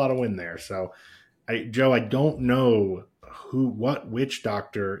should pull out a win there. So, Joe, I don't know which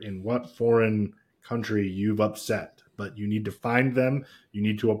doctor in what foreign country you've upset, but you need to find them. You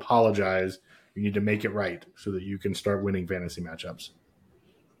need to apologize. You need to make it right so that you can start winning fantasy matchups.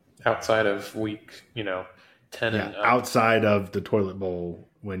 Outside of week, 10 and up. Outside of the toilet bowl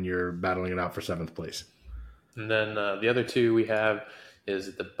when you're battling it out for 7th place. And then the other two we have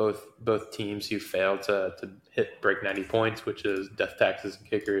is the both teams who failed to break 90 points, which is Death Taxes and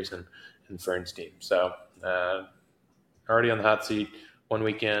Kickers and Fern's team. So already on the hot seat, 1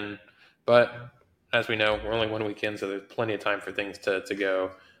 weekend. But as we know, we're only 1 weekend, so there's plenty of time for things to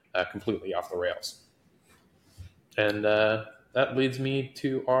go completely off the rails. And that leads me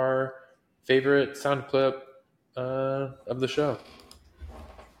to our favorite sound clip of the show.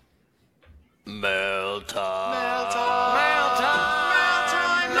 Mail time. Mail time. Mail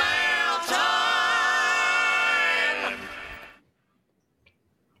time. Mail time. Mail time.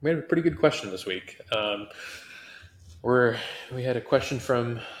 We had a pretty good question this week. We had a question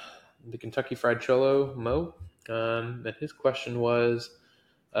from the Kentucky Fried Cholo, Mo, and his question was,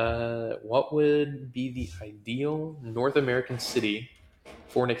 what would be the ideal North American city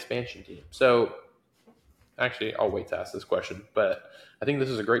for an expansion team? So, actually, I'll wait to ask this question, but I think this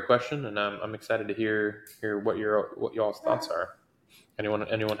is a great question, and I'm excited to hear what y'all's thoughts are. Anyone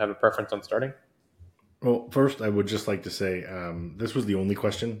have a preference on starting? Well, first, I would just like to say this was the only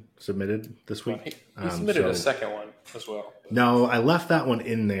question submitted this week. He submitted a second one as well. No, I left that one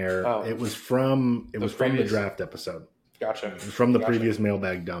in there. Oh. It was from the draft episode. Gotcha. It was from the previous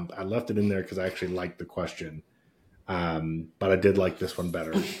mailbag dump. I left it in there because I actually liked the question, but I did like this one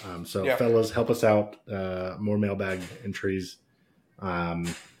better. Fellas, help us out. More mailbag entries. Well,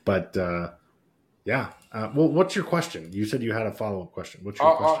 what's your question? You said you had a follow-up question. What's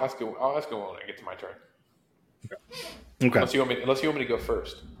your question? I'll ask it when I get to my turn. Okay. Unless you want me to go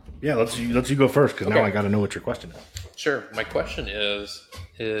first. Yeah, let's you go first because now I got to know what your question is. Sure. My question is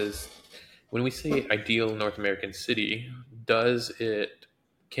when we say ideal North American city,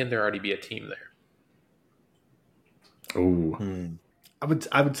 can there already be a team there? Oh, I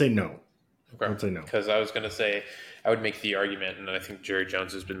would say no. Okay. I would say no because I was going to say I would make the argument, and I think Jerry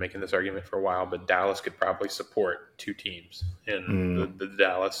Jones has been making this argument for a while, but Dallas could probably support 2 teams in the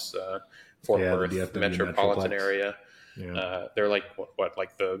Dallas Fort Worth metropolitan area. Yeah. They're like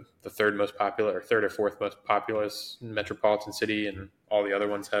like the third most popular or third or fourth most populous metropolitan city, and all the other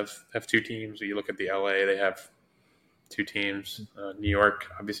ones have 2 teams. You look at the LA, they have 2 teams. New York,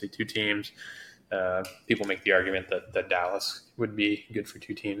 obviously 2 teams. People make the argument that Dallas would be good for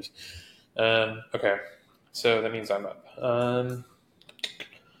 2 teams. Okay, so that means I'm up.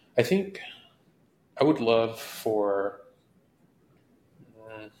 I think I would love for.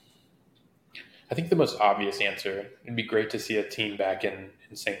 I think the most obvious answer, it'd be great to see a team back in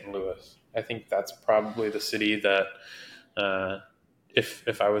St. Louis. I think that's probably the city that,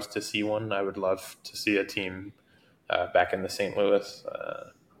 if I was to see one, I would love to see a team back in the St. Louis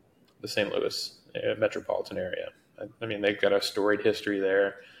metropolitan area. I mean, they've got a storied history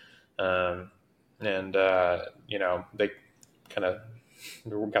there, and they kind of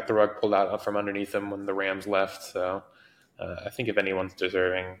got the rug pulled out from underneath them when the Rams left. So. I think if anyone's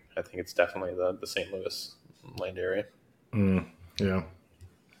deserving, I think it's definitely the St. Louis land area. Yeah.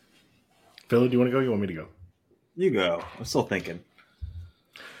 Philly, do you want to go? You want me to go? You go. I'm still thinking.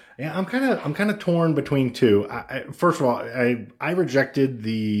 Yeah, I'm kind of torn between 2. First of all, I rejected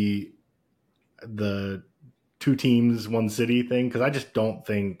the 2 teams, 1 city thing because I just don't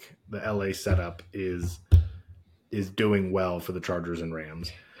think the LA setup is doing well for the Chargers and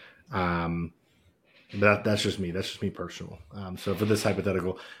Rams. That's just me. That's just me personal. So for this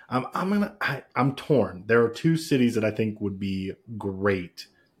hypothetical, I'm torn. There are 2 cities that I think would be great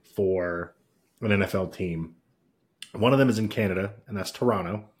for an NFL team. One of them is in Canada, and that's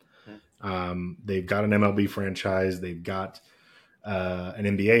Toronto. They've got an MLB franchise. They've got an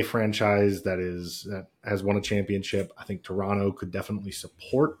NBA franchise that has won a championship. I think Toronto could definitely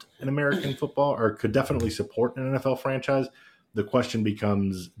support an American football or could definitely support an NFL franchise. The question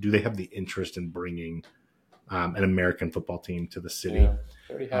becomes, do they have the interest in bringing an American football team to the city. Yeah.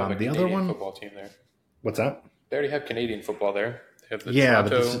 They already have a The other Canadian one- football team there. What's that? They already have Canadian football there. They have the Yeah,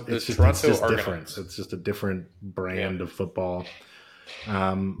 Toronto, but the it's Toronto just Argonauts. different. It's just a different brand of football.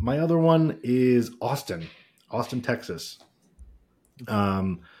 My other one is Austin, Texas.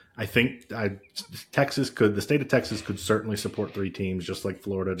 I think the state of Texas could certainly support 3 teams, just like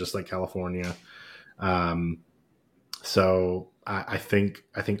Florida, just like California. So I think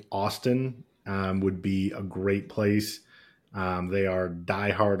Austin would be a great place. They are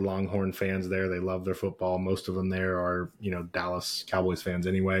diehard Longhorn fans there. They love their football. Most of them there are, Dallas Cowboys fans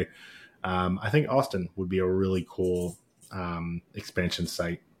anyway. I think Austin would be a really cool expansion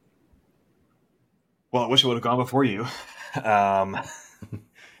site. Well, I wish I would have gone before you. I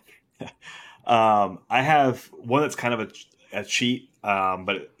have one that's kind of a cheat,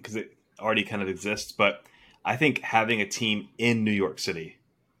 but because it already kind of exists. But I think having a team in New York City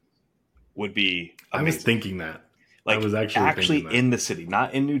would be amazing. I was thinking that. Like, I was actually thinking that. in the city,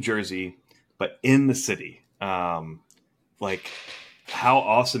 not in New Jersey, but in the city. Like, how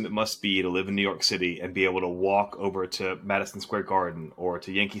awesome it must be to live in New York City and be able to walk over to Madison Square Garden or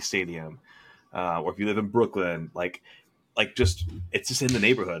to Yankee Stadium, or if you live in Brooklyn, it's just in the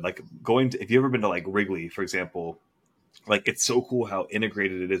neighborhood. Like, if you've ever been to like Wrigley, for example, like, it's so cool how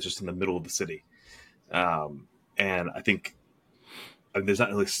integrated it is just in the middle of the city. And I think there's not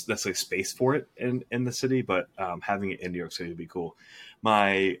really necessarily space for it in the city, but having it in New York City would be cool.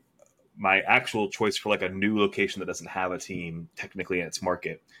 My actual choice for like a new location that doesn't have a team technically in its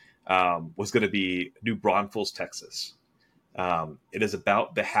market was going to be New Braunfels, Texas. It is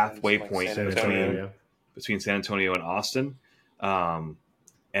about the halfway point between San Antonio and Austin. And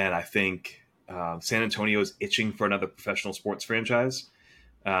I think San Antonio is itching for another professional sports franchise.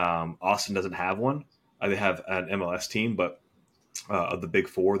 Austin doesn't have one. They have an MLS team, but of the big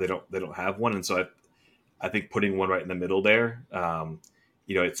 4, they don't have one. And so I think putting one right in the middle there,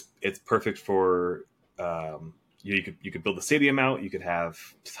 it's perfect for, you could build the stadium out. You could have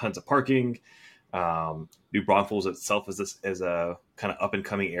tons of parking. New Braunfels itself is a kind of up and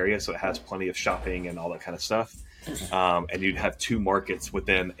coming area, so it has plenty of shopping and all that kind of stuff. And you'd have 2 markets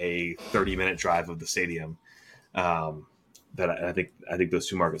within a 30-minute drive of the stadium. That I think those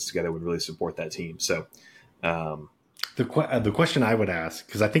 2 markets together would really support that team. So the question I would ask,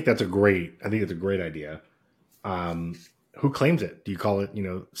 because I think it's a great idea. Who claims it? Do you call it,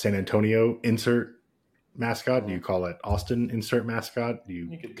 San Antonio insert mascot? Do you call it Austin insert mascot?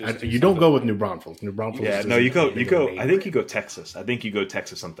 You don't go with New Braunfels. New Braunfels. Yeah, no, you go. I think you go Texas. I think you go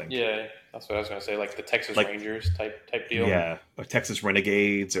Texas something. Yeah, that's what I was going to say. Like the Texas Rangers type deal. Yeah, or Texas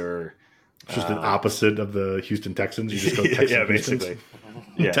Renegades, or just the opposite of the Houston Texans. You just go Texas. Yeah, basically.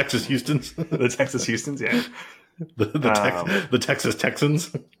 Yeah, Texas Houstons. The Texas Houstons. Yeah. The Texas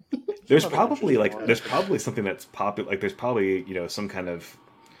Texans. There's probably something that's popular. Like there's probably some kind of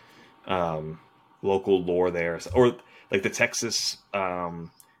local lore there, or like the Texas Chupacabras.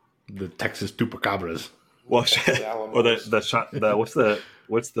 Well, or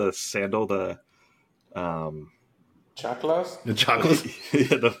what's the sandal, the chocolates? The chocolates?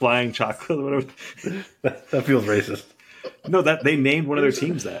 Yeah, the flying chocolate or whatever. That feels racist. No, that they named one of their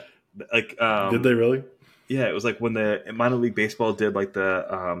teams that. Like, did they really? Yeah, it was like when the minor league baseball did like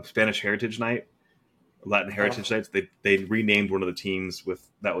the Spanish Heritage Night, Latin Heritage Nights. They renamed one of the teams with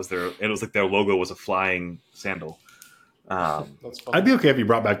that was their. It was like their logo was a flying sandal. That's fun. I'd be okay if you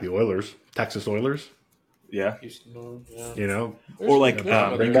brought back the Oilers, Texas Oilers. Yeah, Houston, yeah. Or like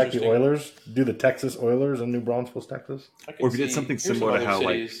bring back the Oilers, do the Texas Oilers in New Braunfels, Texas. Or if you did something similar to how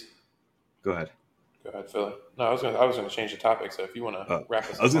cities. Go ahead. Go ahead, Philly. No, I was going to change the topic. So if you want to wrap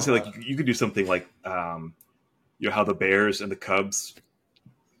us up, I was going to say like you could do something like how the Bears and the Cubs,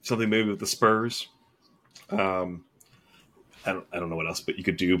 something maybe with the Spurs. I don't know what else, but you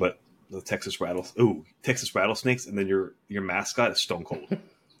could do. But the Texas rattlesnakes, and then your mascot is Stone Cold.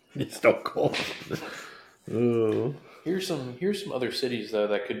 Stone Cold. Ooh. Here's some other cities though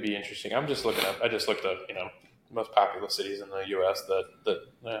that could be interesting. I just looked up most populous cities in the U.S.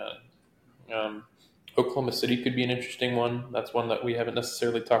 Oklahoma City could be an interesting one. That's one that we haven't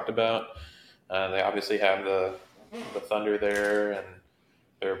necessarily talked about. They obviously have the Thunder there, and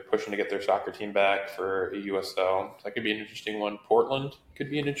they're pushing to get their soccer team back for a USL. So that could be an interesting one. Portland could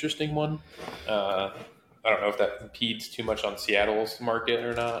be an interesting one. I don't know if that impedes too much on Seattle's market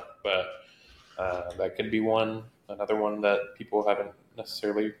or not, but that could be one. Another one that people haven't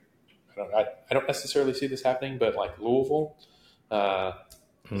necessarily. I don't necessarily see this happening, but like Louisville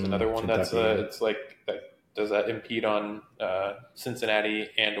is another one Kentucky. It's like that. Does that impede on Cincinnati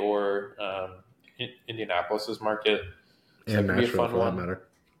and or Indianapolis's market? So And that could be a Nashville, fun for one. that matter.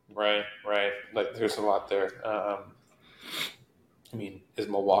 Right. Like, there's a lot there. I mean, is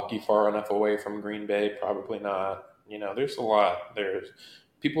Milwaukee far enough away from Green Bay? Probably not. There's a lot.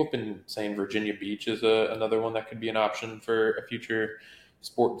 People have been saying Virginia Beach is another one that could be an option for a future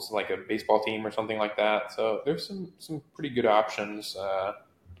sports, like a baseball team or something like that. So there's some pretty good options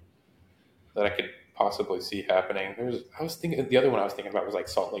that I could possibly see happening. I was thinking the other one I was thinking about was like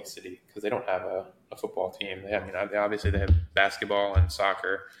Salt Lake City, because they don't have a football team. Obviously they have basketball and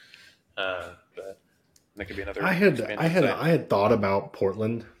soccer, but that could be another. I had thought about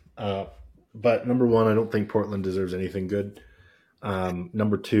Portland, but number one, I don't think Portland deserves anything good.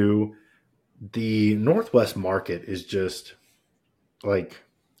 Number two, the Northwest market is just like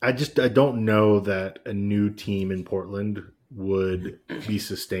I don't know that a new team in Portland would be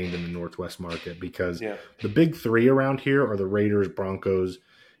sustained in the Northwest market, because the big three around here are the Raiders, Broncos,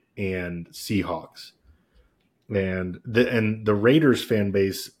 and Seahawks. And the Raiders fan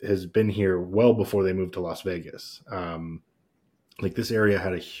base has been here well before they moved to Las Vegas. Like, this area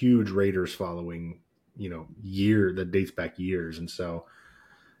had a huge Raiders following, that dates back years. And so,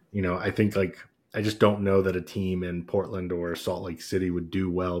 I think I just don't know that a team in Portland or Salt Lake City would do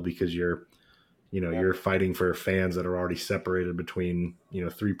well, because you're fighting for fans that are already separated between,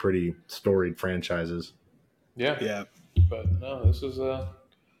 three pretty storied franchises. Yeah. But no, this was a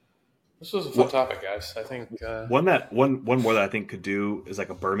fun topic, guys. I think one more that I think could do is like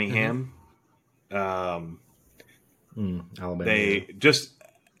a Birmingham. Alabama.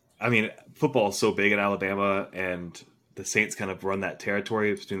 Football is so big in Alabama, and the Saints kind of run that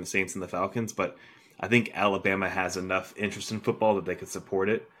territory between the Saints and the Falcons. But I think Alabama has enough interest in football that they could support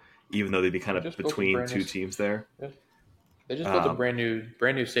it, even though they'd be kind of between two teams there. Yeah. They just built a brand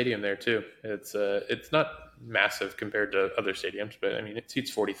new stadium there too. It's not massive compared to other stadiums, but I mean it seats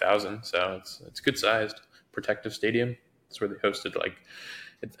 40,000, so it's good sized, protective stadium. It's where they hosted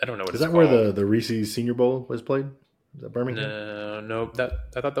I don't know what is it's that called. where the Reese's Senior Bowl was played? Is that Birmingham? No,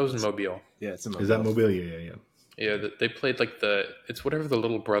 I thought that was in Mobile. Yeah, it's in Mobile. Is that Mobile? Yeah. Yeah, they played it's whatever the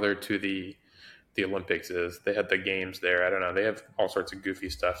little brother to the Olympics is. They had the games there. I don't know. They have all sorts of goofy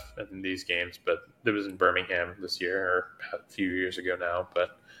stuff in these games, but it was in Birmingham this year, or a few years ago now.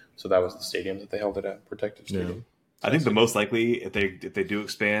 But so that was the stadium that they held it at, protective stadium. Yeah. I think the most likely, if they do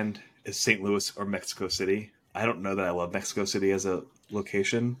expand, is St. Louis or Mexico City. I don't know that I love Mexico City as a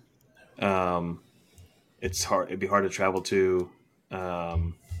location. It's hard. It'd be hard to travel to,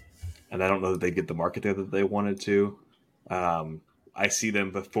 and I don't know that they get the market there that they wanted to. I see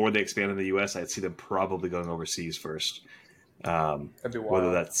them before they expand in the U.S. I'd see them probably going overseas first. That'd be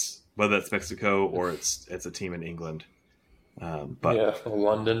wild. Whether that's Mexico or it's a team in England. But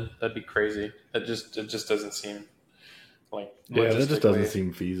London, that'd be crazy. It just doesn't seem like that just doesn't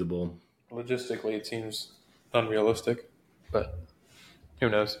seem feasible. Logistically, it seems unrealistic, but who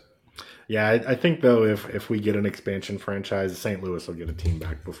knows? Yeah, I think though if we get an expansion franchise, St. Louis will get a team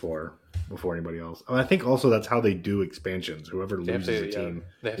back before anybody else. I think also that's how they do expansions. Whoever loses a team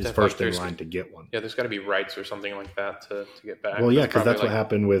is first in line to get one. Yeah, there's got to be rights or something like that to get back. Well, yeah, because that's what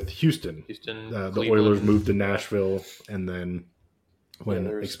happened with Houston. The Oilers moved to Nashville, and then when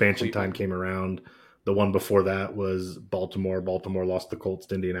expansion time came around, the one before that was Baltimore. Baltimore lost the Colts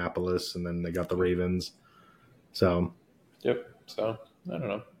to Indianapolis, and then they got the Ravens. So, So I don't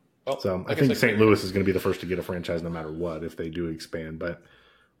know. Well, I think St. Louis is going to be the first to get a franchise no matter what if they do expand. But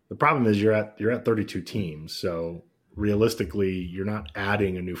the problem is you're at 32 teams. So realistically, you're not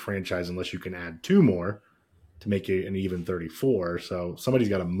adding a new franchise unless you can add two more to make it an even 34. So somebody's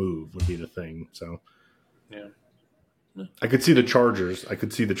got to move would be the thing. So I could see the Chargers.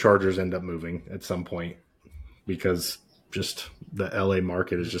 End up moving at some point because just the LA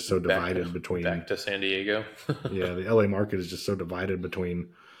market is just so divided between back to San Diego. Yeah, the LA market is just so divided between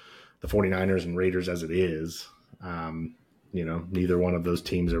the 49ers and Raiders as it is. Neither one of those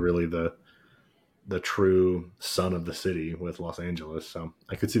teams are really the true son of the city with Los Angeles. So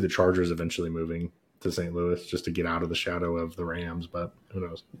I could see the Chargers eventually moving to St. Louis just to get out of the shadow of the Rams, but who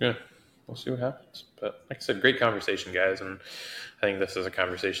knows? Yeah, we'll see what happens. But like I said, great conversation, guys. And I think this is a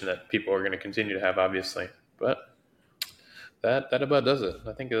conversation that people are going to continue to have, obviously. But that about does it.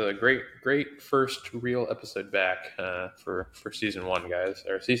 I think it's a great first real episode back for season 1, guys,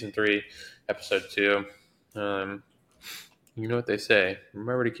 or season 3, episode 2. You know what they say.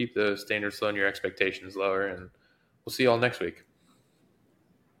 Remember to keep the standards low and your expectations lower, and we'll see you all next week.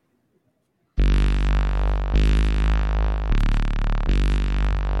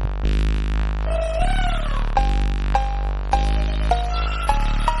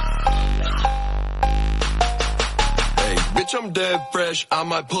 I'm dead fresh, I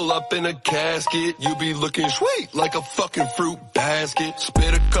might pull up in a casket. You be looking sweet like a fucking fruit basket.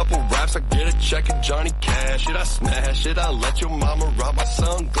 Spit a couple raps, I get a check and Johnny Cash. Should I smash it? I let your mama rob my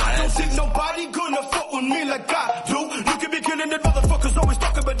sunglasses. Don't think nobody gonna fuck with me like I do. You can be killing the motherfuckers always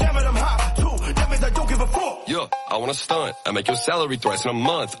talking, but damn it, I'm high too. That means I don't give a fuck. Yeah, I wanna stunt. I make your salary thrice in a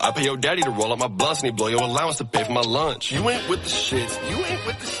month. I pay your daddy to roll up my blunts and he blow your allowance to pay for my lunch. You ain't with the shit. You ain't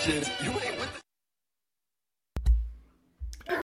with the shit. You ain't with the